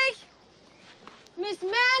Mandy! Miss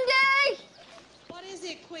Mandy! What is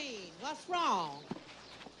it, Queen? What's wrong?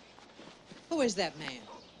 Who is that man?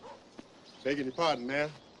 Begging your pardon, ma'am.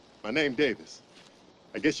 My name Davis.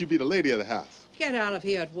 I guess you be the lady of the house. Get out of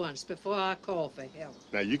here at once before I call for help.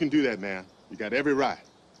 Now, you can do that, ma'am. You got every right.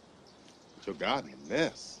 But your garden a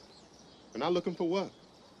mess. We're not looking for what?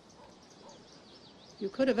 You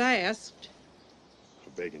could have asked.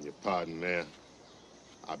 I'm begging your pardon, ma'am.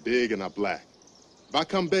 I big and I black. If I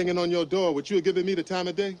come banging on your door, would you have given me the time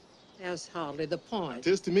of day? That's hardly the point. It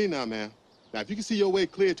is to me now, ma'am. Now, if you can see your way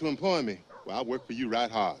clear to employ me, well, I'll work for you right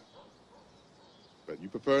hard. But you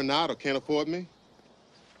prefer not or can't afford me?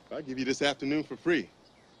 I'll give you this afternoon for free.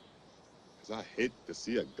 Because I hate to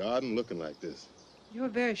see a garden looking like this. You're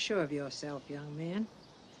very sure of yourself, young man.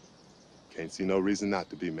 Can't see no reason not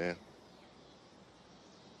to be, ma'am.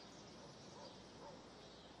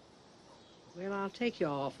 Well, I'll take you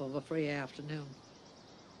off of a free afternoon.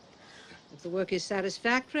 If the work is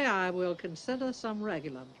satisfactory, I will consider some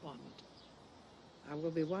regular employment. I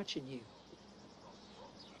will be watching you.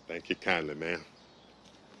 Thank you kindly, ma'am.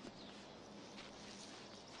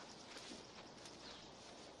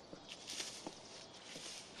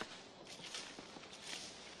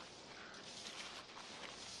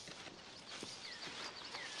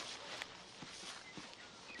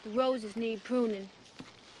 The roses need pruning.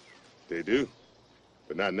 They do,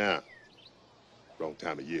 but not now. Wrong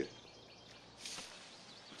time of year.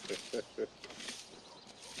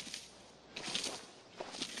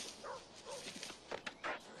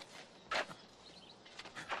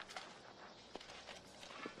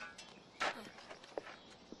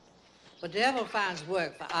 The devil finds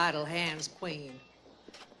work for idle hands, Queen.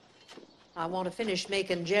 I want to finish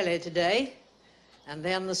making jelly today, and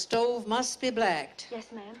then the stove must be blacked.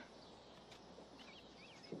 Yes, ma'am.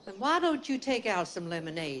 Then why don't you take out some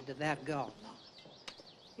lemonade to that gardener?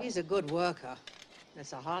 He's a good worker.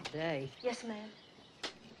 It's a hot day. Yes, ma'am.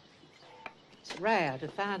 It's rare to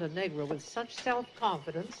find a Negro with such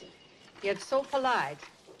self-confidence, yet so polite.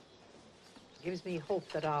 Gives me hope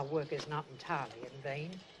that our work is not entirely in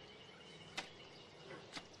vain.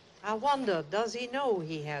 I wonder, does he know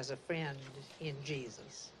he has a friend in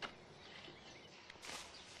Jesus?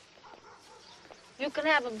 You can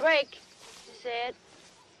have a break, she said.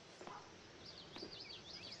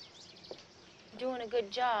 Doing a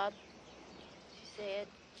good job, she said.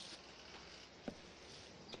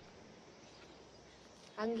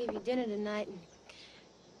 I can give you dinner tonight and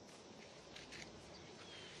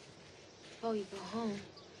before you go home.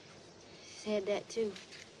 She said that too.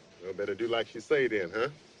 Well, better do like she say then, huh?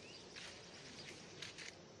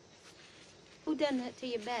 Who done that to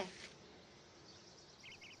your back?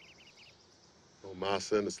 Oh,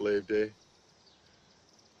 Massa and the slave day.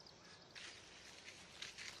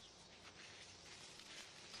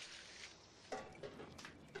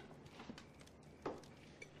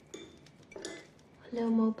 A little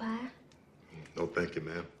more pie? No, thank you,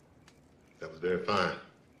 ma'am. That was very fine.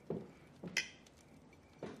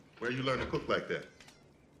 Where you learn to cook like that?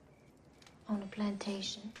 On a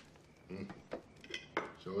plantation.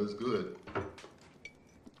 Sure is good.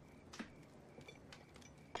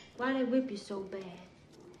 Why they whip you so bad?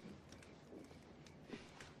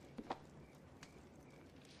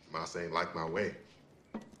 Mouse ain't like my way.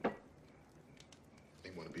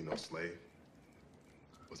 Ain't want to be no slave.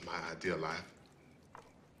 Was my idea of life.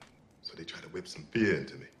 So they tried to whip some fear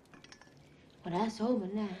into me. Well, that's over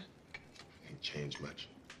now. Ain't changed much.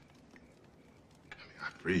 I mean,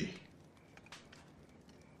 I'm free.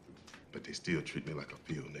 But they still treat me like a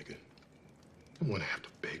field nigga. I want to have to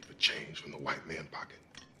beg for change from the white man pocket.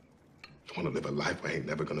 I want to live a life where I ain't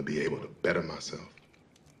never going to be able to better myself.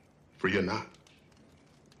 Free or not.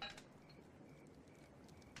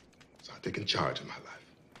 So I'm taking charge of my life.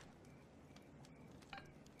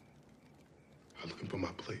 I'm looking for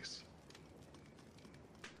my place.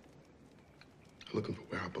 I'm looking for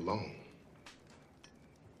where I belong.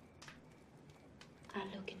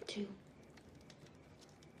 I'm looking too.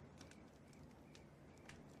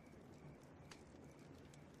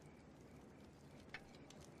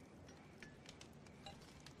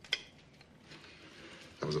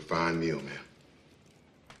 That was a fine meal, man.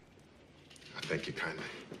 I thank you kindly.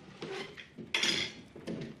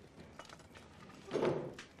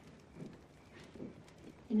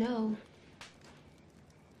 You know,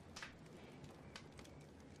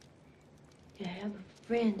 you have a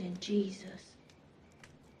friend in Jesus.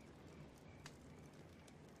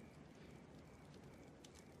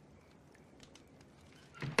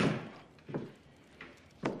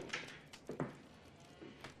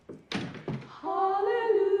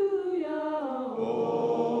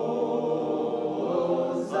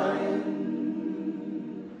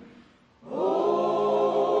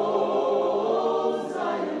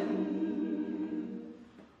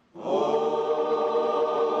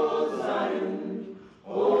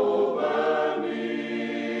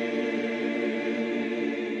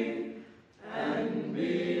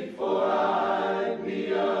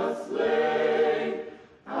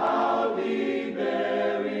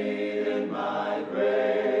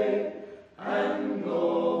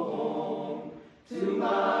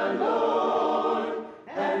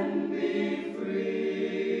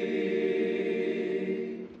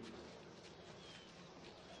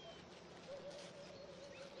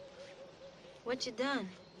 What you done?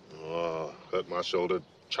 Hurt my shoulder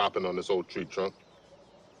chopping on this old tree trunk.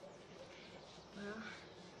 Well,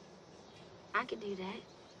 I could do that.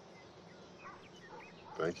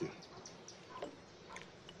 Thank you.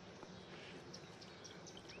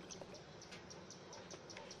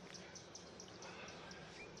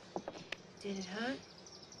 Did it hurt?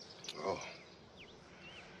 Oh,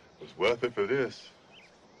 it was worth it for this.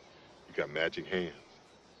 You got magic hands.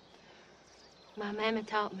 My mammy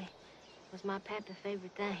taught me. It was my papa's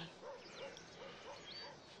favorite thing.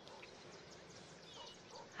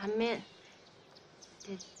 I meant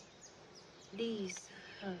that these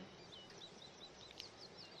hurt.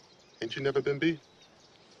 Ain't you never been beat?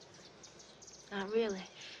 Not really.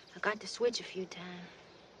 I got to switch a few times.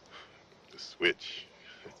 The switch.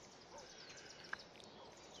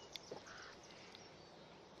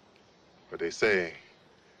 But they say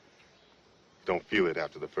you don't feel it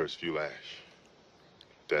after the first few lash.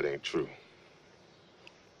 That ain't true.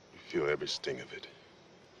 You feel every sting of it.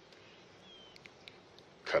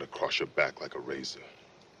 Cut across your back like a razor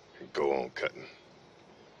and go on cutting.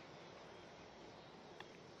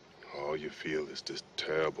 All you feel is this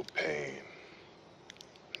terrible pain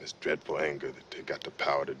and this dreadful anger that they got the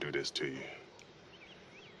power to do this to you.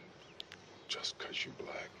 Just 'cause you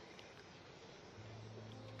black.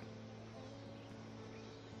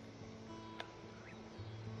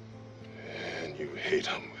 And you hate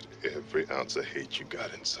them with every ounce of hate you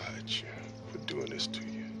got inside you for doing this to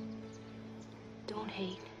you. Don't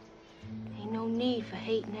hate. Ain't no need for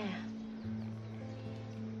hate now.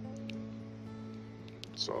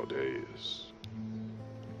 That's all there is.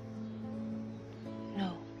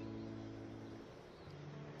 No.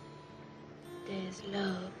 There's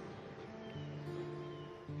love.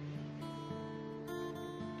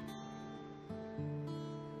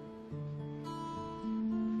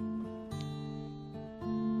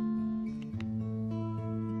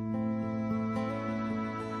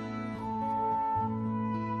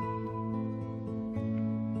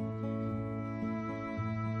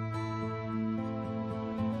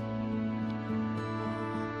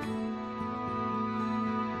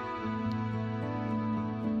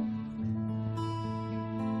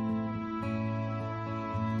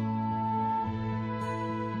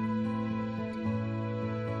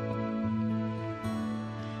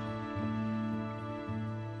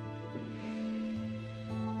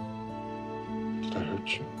 hurt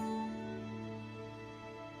you.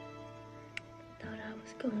 Thought I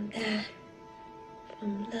was gonna die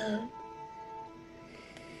from love.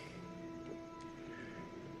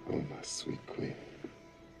 Oh, my sweet queen.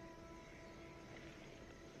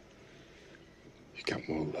 You got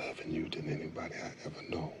more love in you than anybody I ever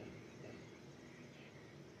know.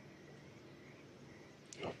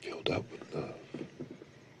 You're filled up with love.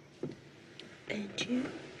 And you?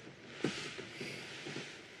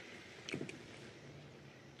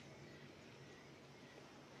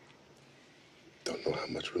 Don't know how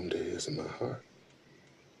much room there is in my heart.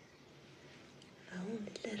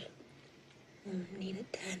 Only little. Only need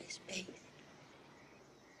a tiny space.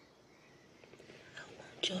 I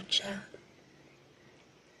want your child.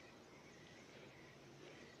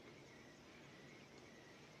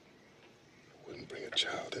 I wouldn't bring a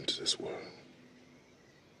child into this world.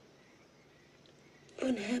 You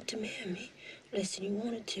wouldn't have to marry me unless you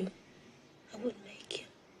wanted to. I wouldn't make you.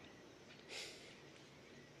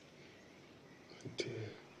 My dear,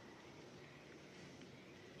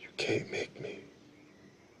 you can't make me.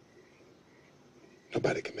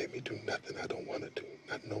 Nobody can make me do nothing I don't want to do.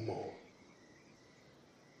 Not no more.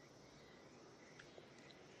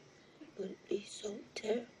 Would it be so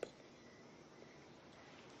terrible?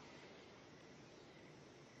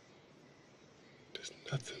 There's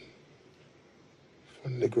nothing for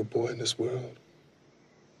a Negro boy in this world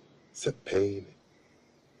except pain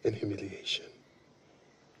and humiliation.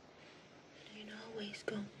 It ain't always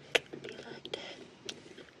gonna be like that.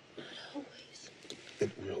 Not always.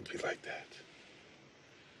 It will be like that.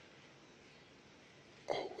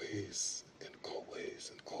 Always and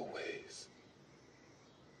always and always.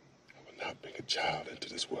 I will not bring a child into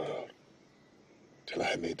this world till I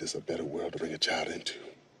have made this a better world to bring a child into.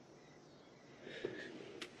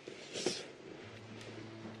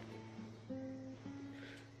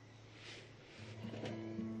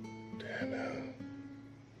 There now.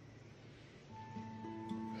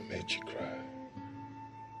 I made you cry.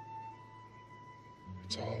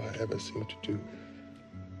 It's all I ever seem to do.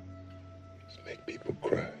 Make people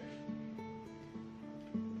cry.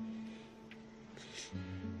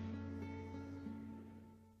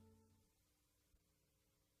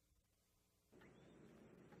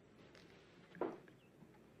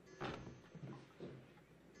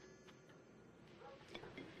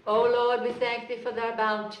 O Lord, we thank thee for thy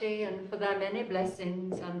bounty and for thy many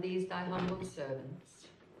blessings on these thy humble servants.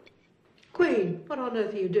 Queen, what on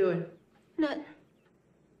earth are you doing? Nothing.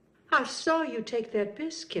 I saw you take that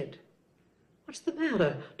biscuit. What's the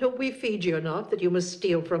matter? Don't we feed you enough that you must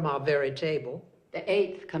steal from our very table? The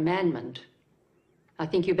 8th commandment. I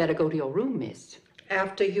think you better go to your room, miss.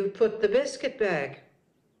 After you put the biscuit back.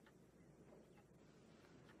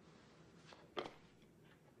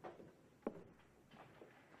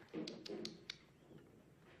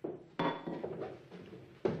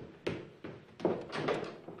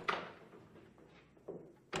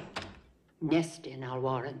 Nest in, I'll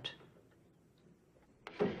warrant.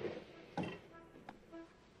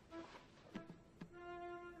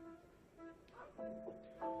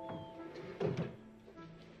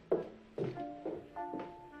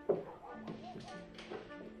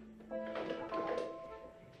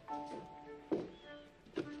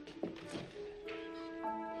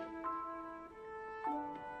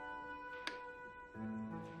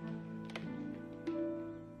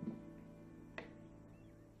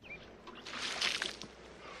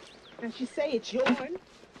 And she say it's yours,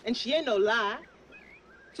 and she ain't no lie.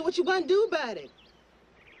 So what you gonna do about it?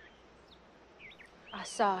 I'm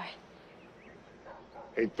sorry.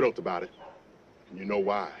 Ain't thrilled about it. And you know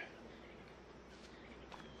why.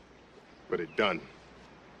 But it done.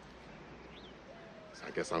 So I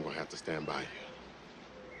guess I'm gonna have to stand by you.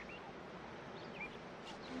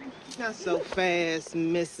 Not so fast,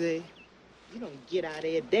 Missy. You don't get out of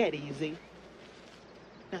there that easy.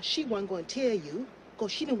 Now, she wasn't gonna tell you,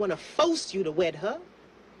 because she didn't want to force you to wed her.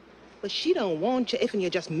 But she don't want you if and you're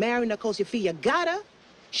just marrying her because you feel you got her.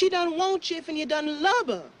 She don't want you if and you done love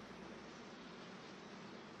her.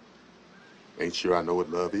 Ain't sure I know what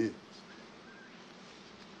love is.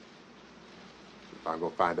 If I'm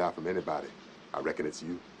gonna find out from anybody, I reckon it's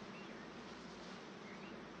you.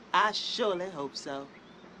 I surely hope so.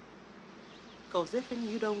 Because if and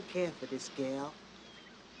you don't care for this gal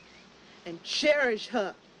and cherish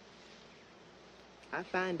her, I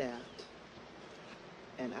find out,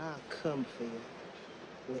 and I'll come for you,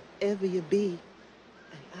 wherever you be,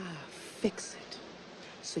 and I'll fix it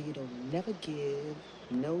so you don't never give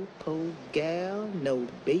no poor gal no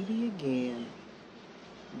baby again.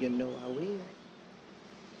 You know I will.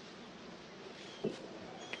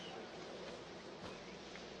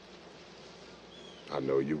 I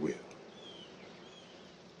know you will.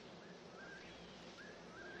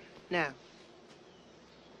 Now,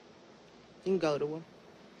 you can go to her.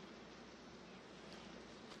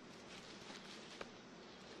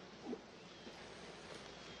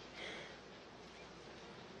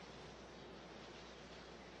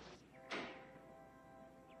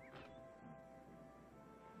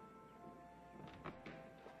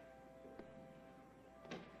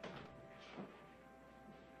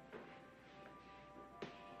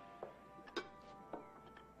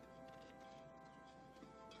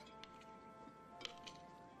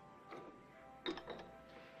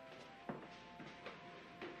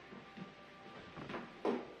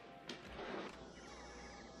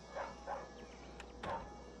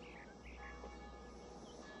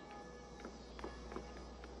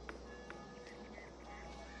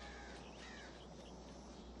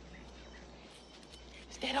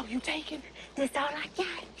 That all you taking? That's all I got.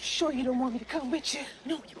 Sure you don't want me to come with you?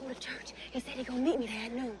 No, you go to church. He said he gonna meet me there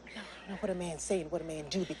at noon. No, what a man say and what a man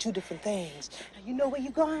do be two different things. Now, you know where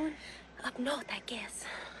you going? Up north, I guess.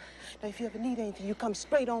 Now, if you ever need anything, you come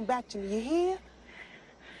straight on back to me, you hear?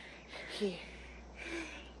 Here.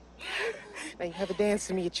 Now, you have a dance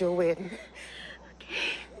to me at your wedding.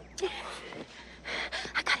 Okay.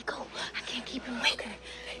 I gotta go. I can't keep him waiting.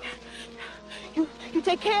 You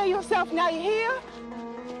take care of yourself now, you hear?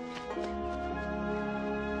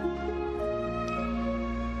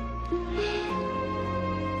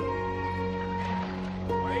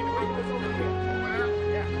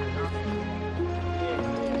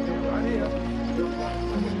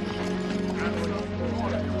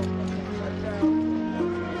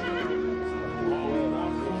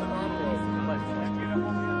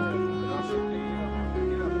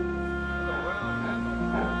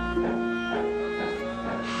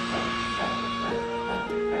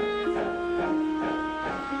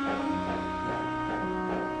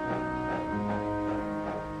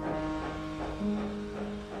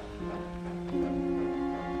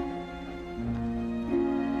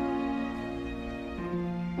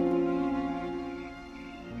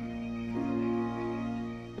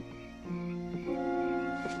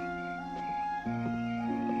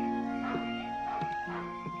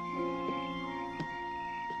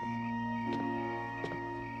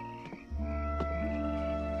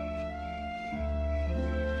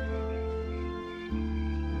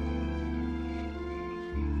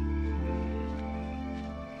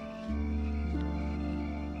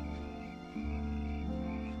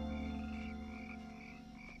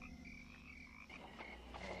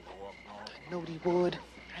 I knowed he would.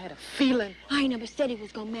 I had a feeling. I ain't never said he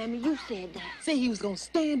was gonna marry me. You said that. Say he was gonna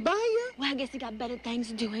stand by you? Well, I guess he got better things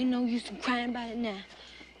to do. Ain't no use in crying about it now.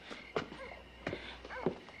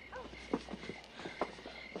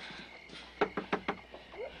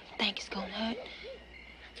 Think it's gonna hurt?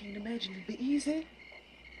 I can't imagine it'd be easy.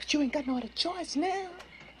 But you ain't got no other choice now.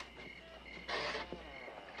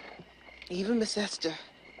 Even Miss Esther.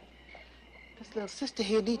 This little sister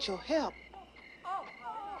here needs your help.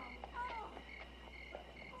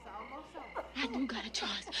 I do got a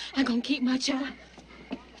choice. I'm gonna keep my child.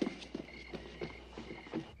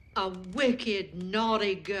 A wicked,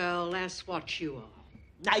 naughty girl, that's what you are.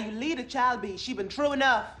 Now you leave the child be. She been true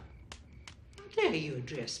enough. How dare you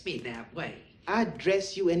address me that way? I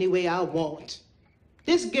dress you any way I want.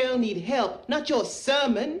 This girl need help, not your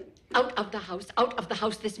sermon. Out of the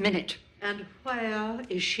house this minute. And where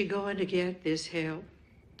is she going to get this help?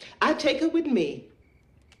 I take her with me.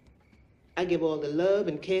 I give her all the love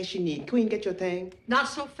and care she needs. Queen, get your thing? Not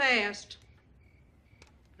so fast.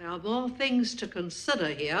 There are more things to consider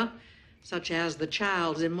here, such as the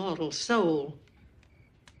child's immortal soul.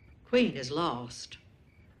 Queen is lost.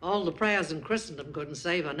 All the prayers in Christendom couldn't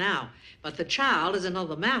save her now, but the child is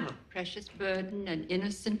another matter. Precious burden, an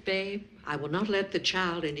innocent babe. I will not let the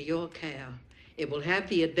child into your care. It will have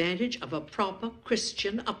the advantage of a proper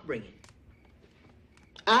Christian upbringing.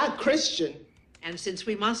 I'm Christian. And since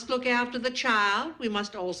we must look after the child, we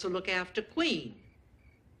must also look after Queen.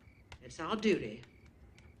 It's our duty.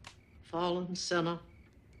 Fallen sinner.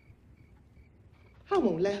 I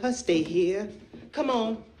won't let her stay here. Come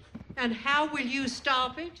on. And how will you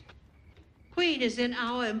stop it? Queen is in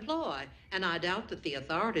our employ, and I doubt that the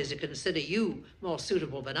authorities will consider you more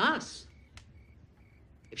suitable than us.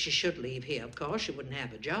 If she should leave here, of course, she wouldn't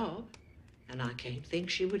have a job, and I can't think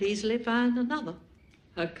she would easily find another.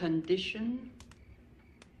 Her condition?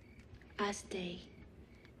 I stay.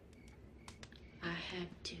 I have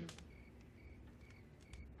to.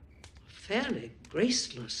 A fairly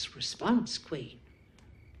graceless response, Queen.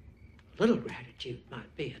 A little gratitude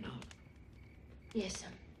might be enough. Yes, sir.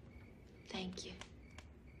 Thank you.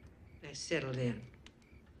 Let's settle in.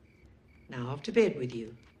 Now off to bed with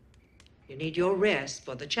you. You need your rest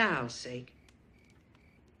for the child's sake.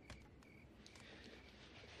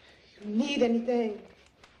 You need anything,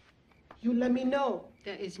 you let me know.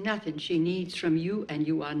 There is nothing she needs from you, and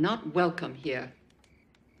you are not welcome here.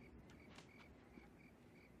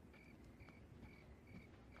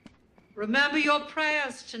 Remember your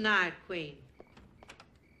prayers tonight, Queen.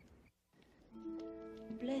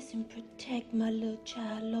 Bless and protect my little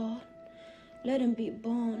child, Lord. Let him be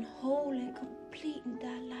born whole and complete in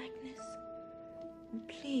thy likeness. And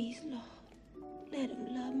please, Lord, let him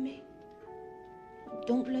love me.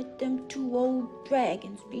 Don't let them two old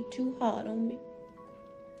dragons be too hard on me.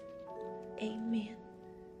 Amen.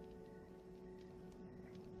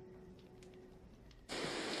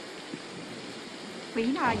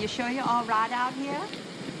 Queen, are you sure you're all right out here?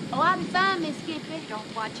 Oh, I'll be fine, Miss Skippy.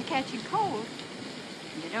 Don't want you catching cold.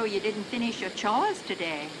 You know you didn't finish your chores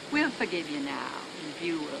today. We'll forgive you now, in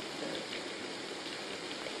view of the...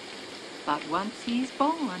 But once he's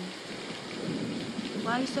born...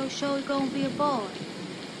 Why are you so sure he's gonna be a boy?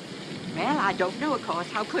 Well, I don't know, of course.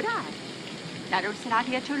 How could I? Now, don't sit out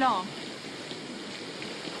here too long.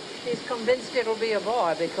 She's convinced it'll be a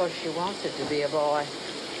boy because she wants it to be a boy.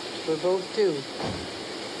 We both do.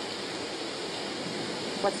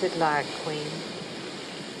 What's it like, Queen?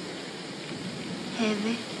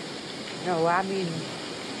 Heavy. No, I mean,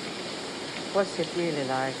 what's it really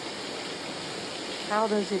like? How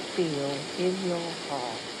does it feel in your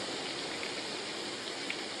heart?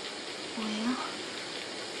 Well,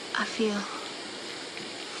 I feel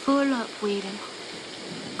full up with him,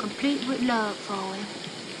 complete with love for him.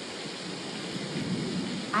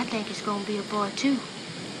 I think it's gonna be a boy, too.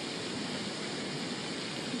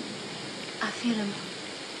 I feel him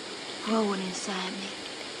growing inside me,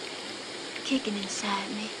 kicking inside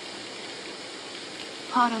me,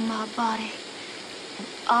 part of my body and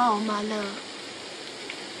all my love.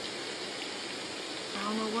 I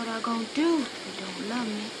don't know what I'm gonna do if he don't love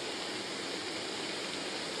me.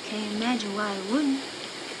 Can't imagine why he wouldn't.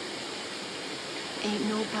 Ain't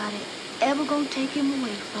nobody ever gonna take him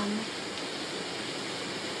away from me.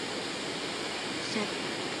 Except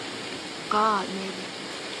God, maybe.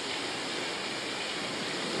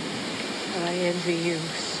 I envy you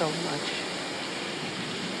so much.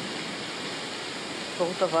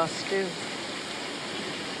 Both of us do.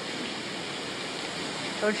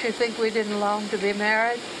 Don't you think we didn't long to be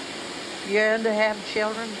married? Yearn to have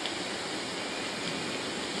children?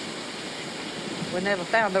 We never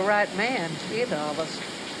found the right man, either of us.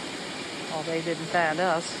 Or they didn't find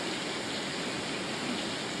us.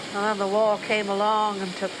 And then the war came along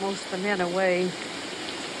and took most of the men away.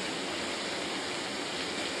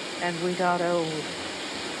 And we got old.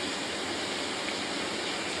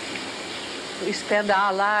 We spend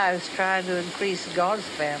our lives trying to increase God's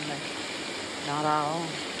family, not our own.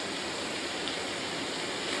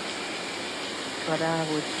 But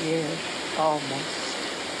I would give almost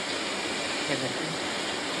everything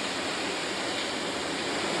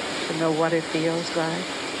to know what it feels like,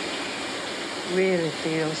 really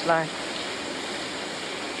feels like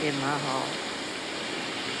in my heart.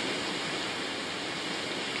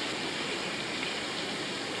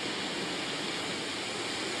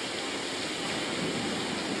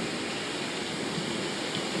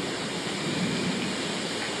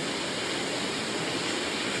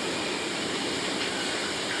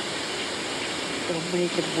 It'll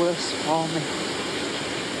make it worse for me.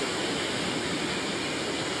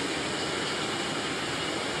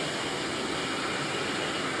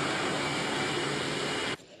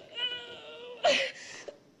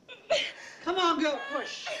 Come on, girl,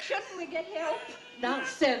 push. Shouldn't we get help?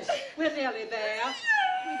 Nonsense. We're nearly there.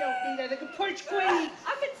 We don't need anything. Push, Queen.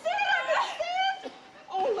 I can see it, I can see it.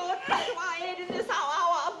 Oh, Lord, how do I aid in this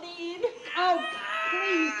hour of need? Oh,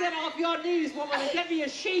 please get off your knees, woman, and get me a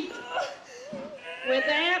sheet. We're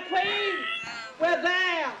there, Queen. We're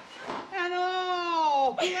there. And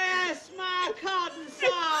oh, bless my cotton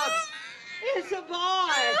socks. It's a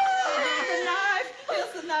boy. Here's the knife.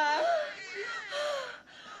 Here's the knife.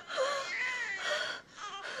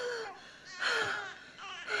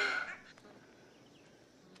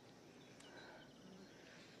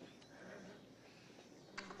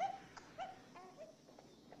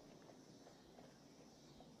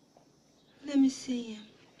 Let me see him.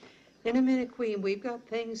 In a minute, Queen. We've got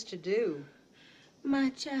things to do. My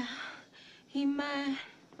child, he mine.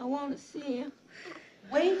 I want to see him.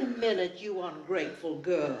 Wait a minute, you ungrateful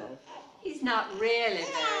girl. He's not really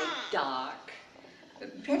very dark.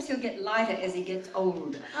 Perhaps he'll get lighter as he gets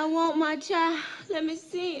older. I want my child. Let me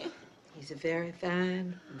see him. He's a very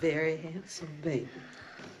fine, very handsome baby.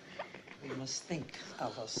 We must think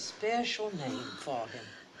of a special name for him.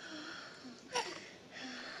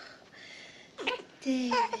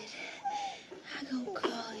 David. I'm gonna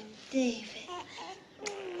call him David.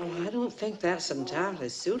 Oh, I don't think that's entirely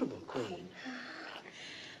suitable, Queen.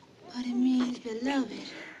 But it means beloved.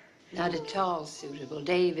 Not at all suitable.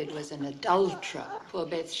 David was an adulterer, poor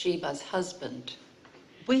Bathsheba's husband.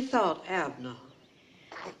 We thought Abner.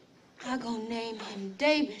 I'm gonna name him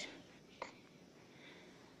David.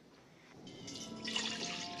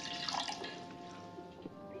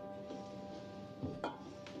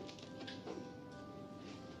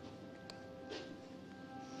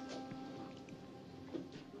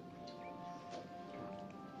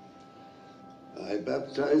 I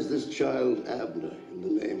baptize this child Abner in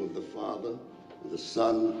the name of the Father, and the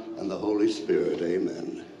Son, and the Holy Spirit.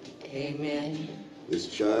 Amen. Amen. This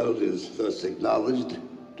child is thus acknowledged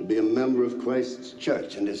to be a member of Christ's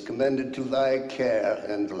church and is commended to thy care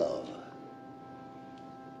and love.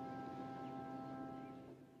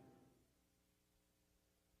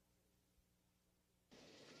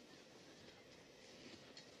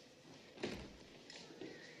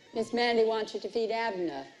 Miss Mandy wants you to feed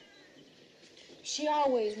Abner. She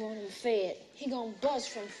always want him fed. He gonna bust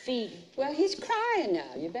from feeding. Well, he's crying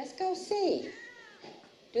now. You best go see.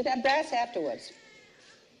 Do that brass afterwards.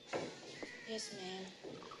 Yes, ma'am.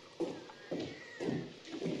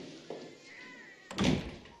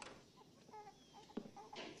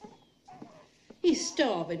 He's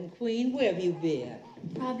starving, Queen. Where have you been?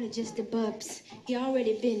 Probably just the bubs. He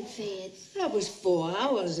already been fed. That was 4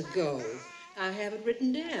 hours ago. I have it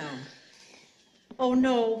written down. Oh,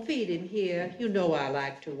 no, feed him here. You know I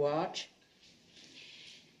like to watch.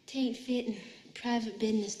 Tain't fitting. Private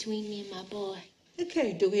business between me and my boy. It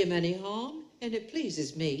can't do him any harm, and it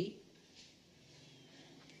pleases me.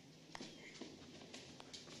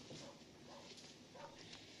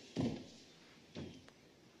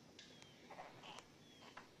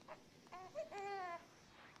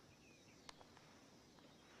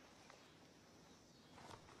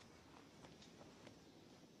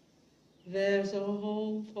 There's a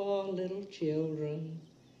home for little children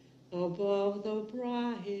above the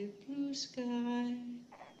bright blue sky,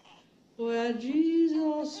 where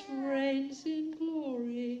Jesus reigns in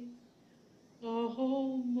glory, a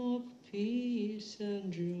home of peace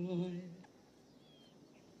and joy.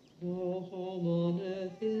 No home on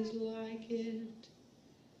earth is like it,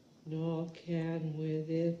 nor can with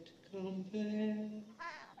it compare,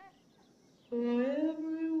 for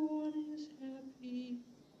everyone is happy,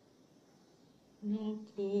 nor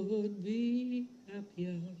could be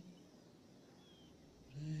happier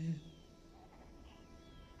there.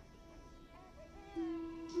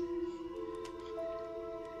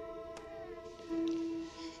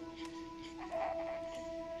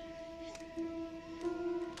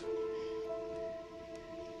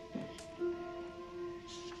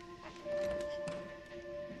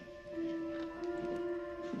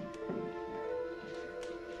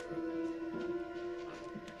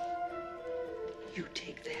 You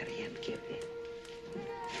take that and give it.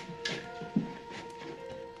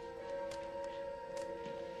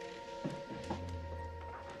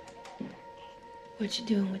 What you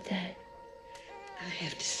doing with that? I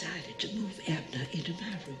have decided to move Abner into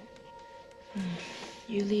my room.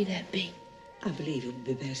 You leave that be. I believe it would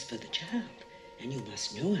be best for the child, and you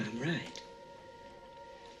must know I'm right.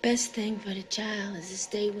 Best thing for the child is to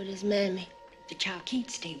stay with his mammy. The child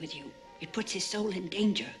can't stay with you. It puts his soul in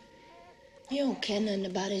danger. You don't care nothing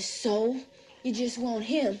about his soul. You just want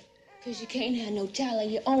him. 'Cause you can't have no child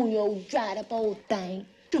of your own, you old dried up old thing.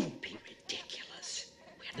 Don't be ridiculous.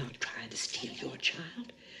 We're not trying to steal your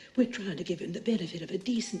child. We're trying to give him the benefit of a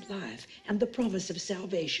decent life and the promise of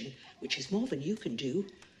salvation, which is more than you can do.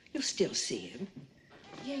 You'll still see him.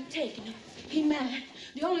 You ain't taking him. He mine.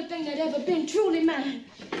 The only thing that ever been truly mine.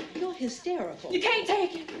 You're hysterical. You can't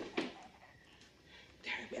take him.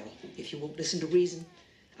 Very well. If you won't listen to reason,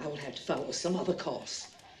 I will have to follow some other course.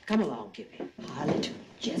 Come along, Gippy. Harlot,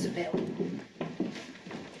 Jezebel.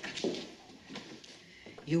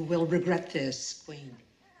 You will regret this, Queen.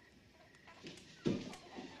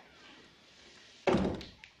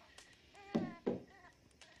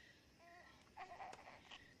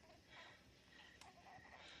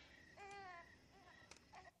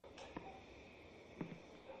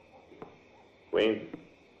 Queen,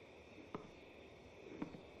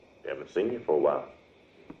 we haven't seen you for a while.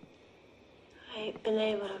 I ain't been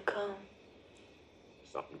able to come.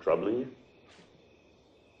 Something troubling you?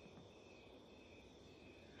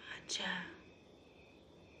 My child.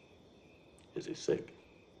 Is he sick?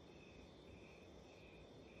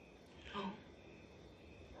 No.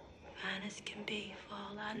 Fine as can be, for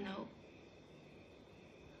all I know.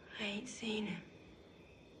 I ain't seen him.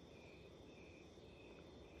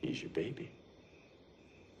 He's your baby.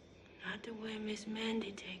 Not the way Miss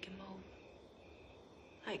Mandy take him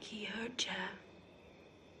over. Like he her child.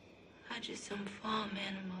 I just some farm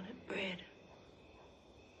animal that bred her.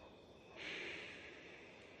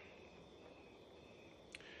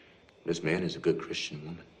 Miss Mann is a good Christian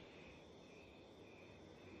woman.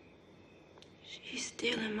 She's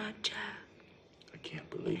stealing my child. I can't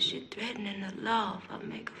believe it. She's threatening the law if I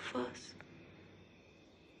make a fuss.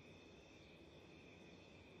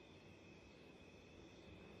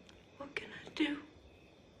 What can I do?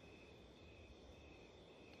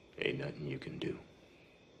 Ain't nothing you can do.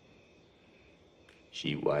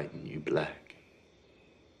 She white and you black.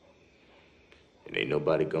 And ain't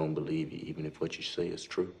nobody gonna believe you, even if what you say is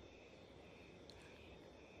true.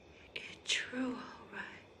 It's true, all right.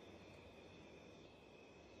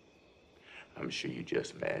 I'm sure you're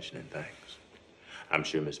just imagining things. I'm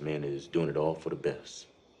sure Miss Mann is doing it all for the best.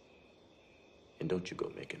 And don't you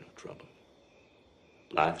go making no trouble.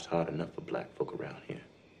 Life's hard enough for black folk around here.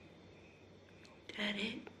 That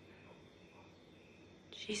it?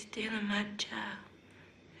 She's stealing my child.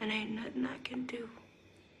 And ain't nothing I can do.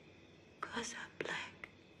 'Cause I'm black.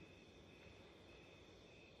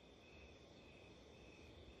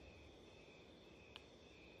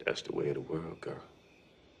 That's the way of the world, girl.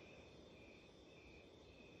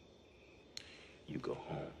 You go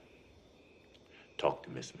home. Talk to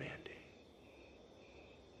Miss Mandy.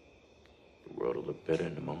 The world will look better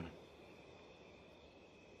in the morning.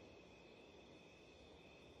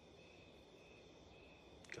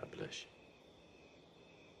 God bless you.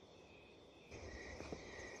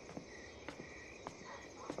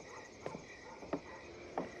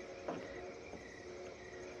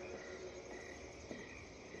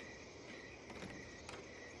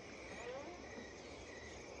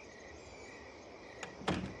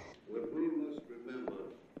 What we must remember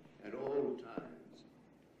at all times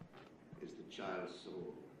is the child's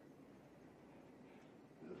soul.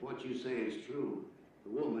 If what you say is true, the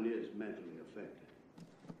woman is mentally affected.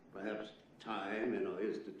 Perhaps time in our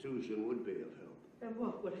institution would be of help. And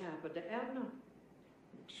what would happen to Abner?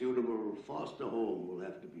 A suitable foster home will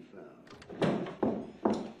have to be found.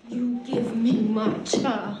 You give me my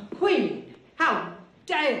child. Queen, how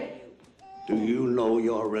dare you? Do you know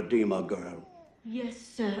your Redeemer, girl? Yes,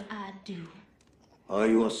 sir, I do. Are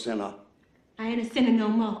you a sinner? I ain't a sinner no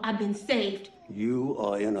more. I've been saved. You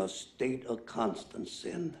are in a state of constant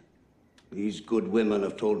sin. These good women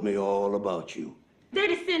have told me all about you. They're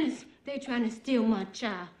the sinners. They're trying to steal my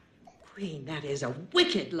child. Queen, that is a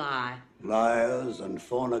wicked lie. Liars and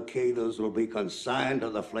fornicators will be consigned to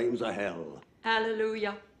the flames of hell.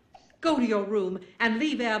 Hallelujah. Go to your room and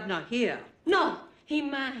leave Abner here. No, he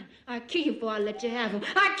mine. I kill you before I let you have him.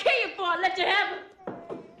 I kill you before I let you have him.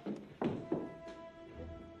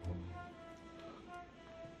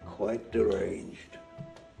 Quite deranged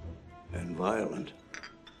and violent.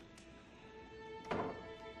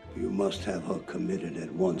 You must have her committed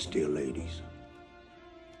at once, dear ladies.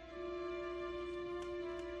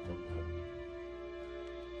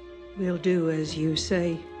 We'll do as you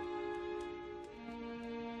say.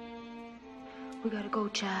 We gotta go,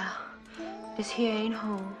 child. This here ain't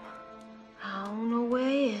home. I don't know where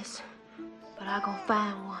it is, but I gonna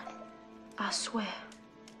find one. I swear,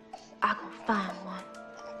 I gonna find one.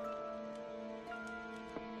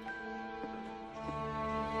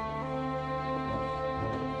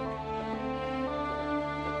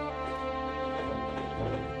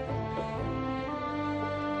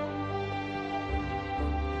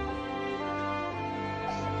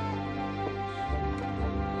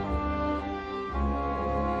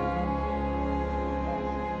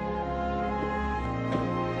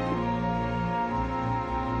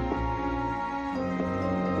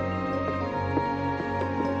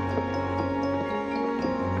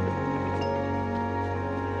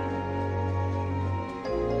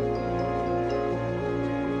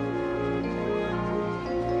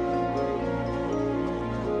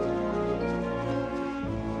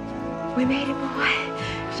 We made it, boy.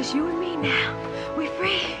 It's just you and me now. We're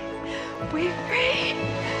free. We're free.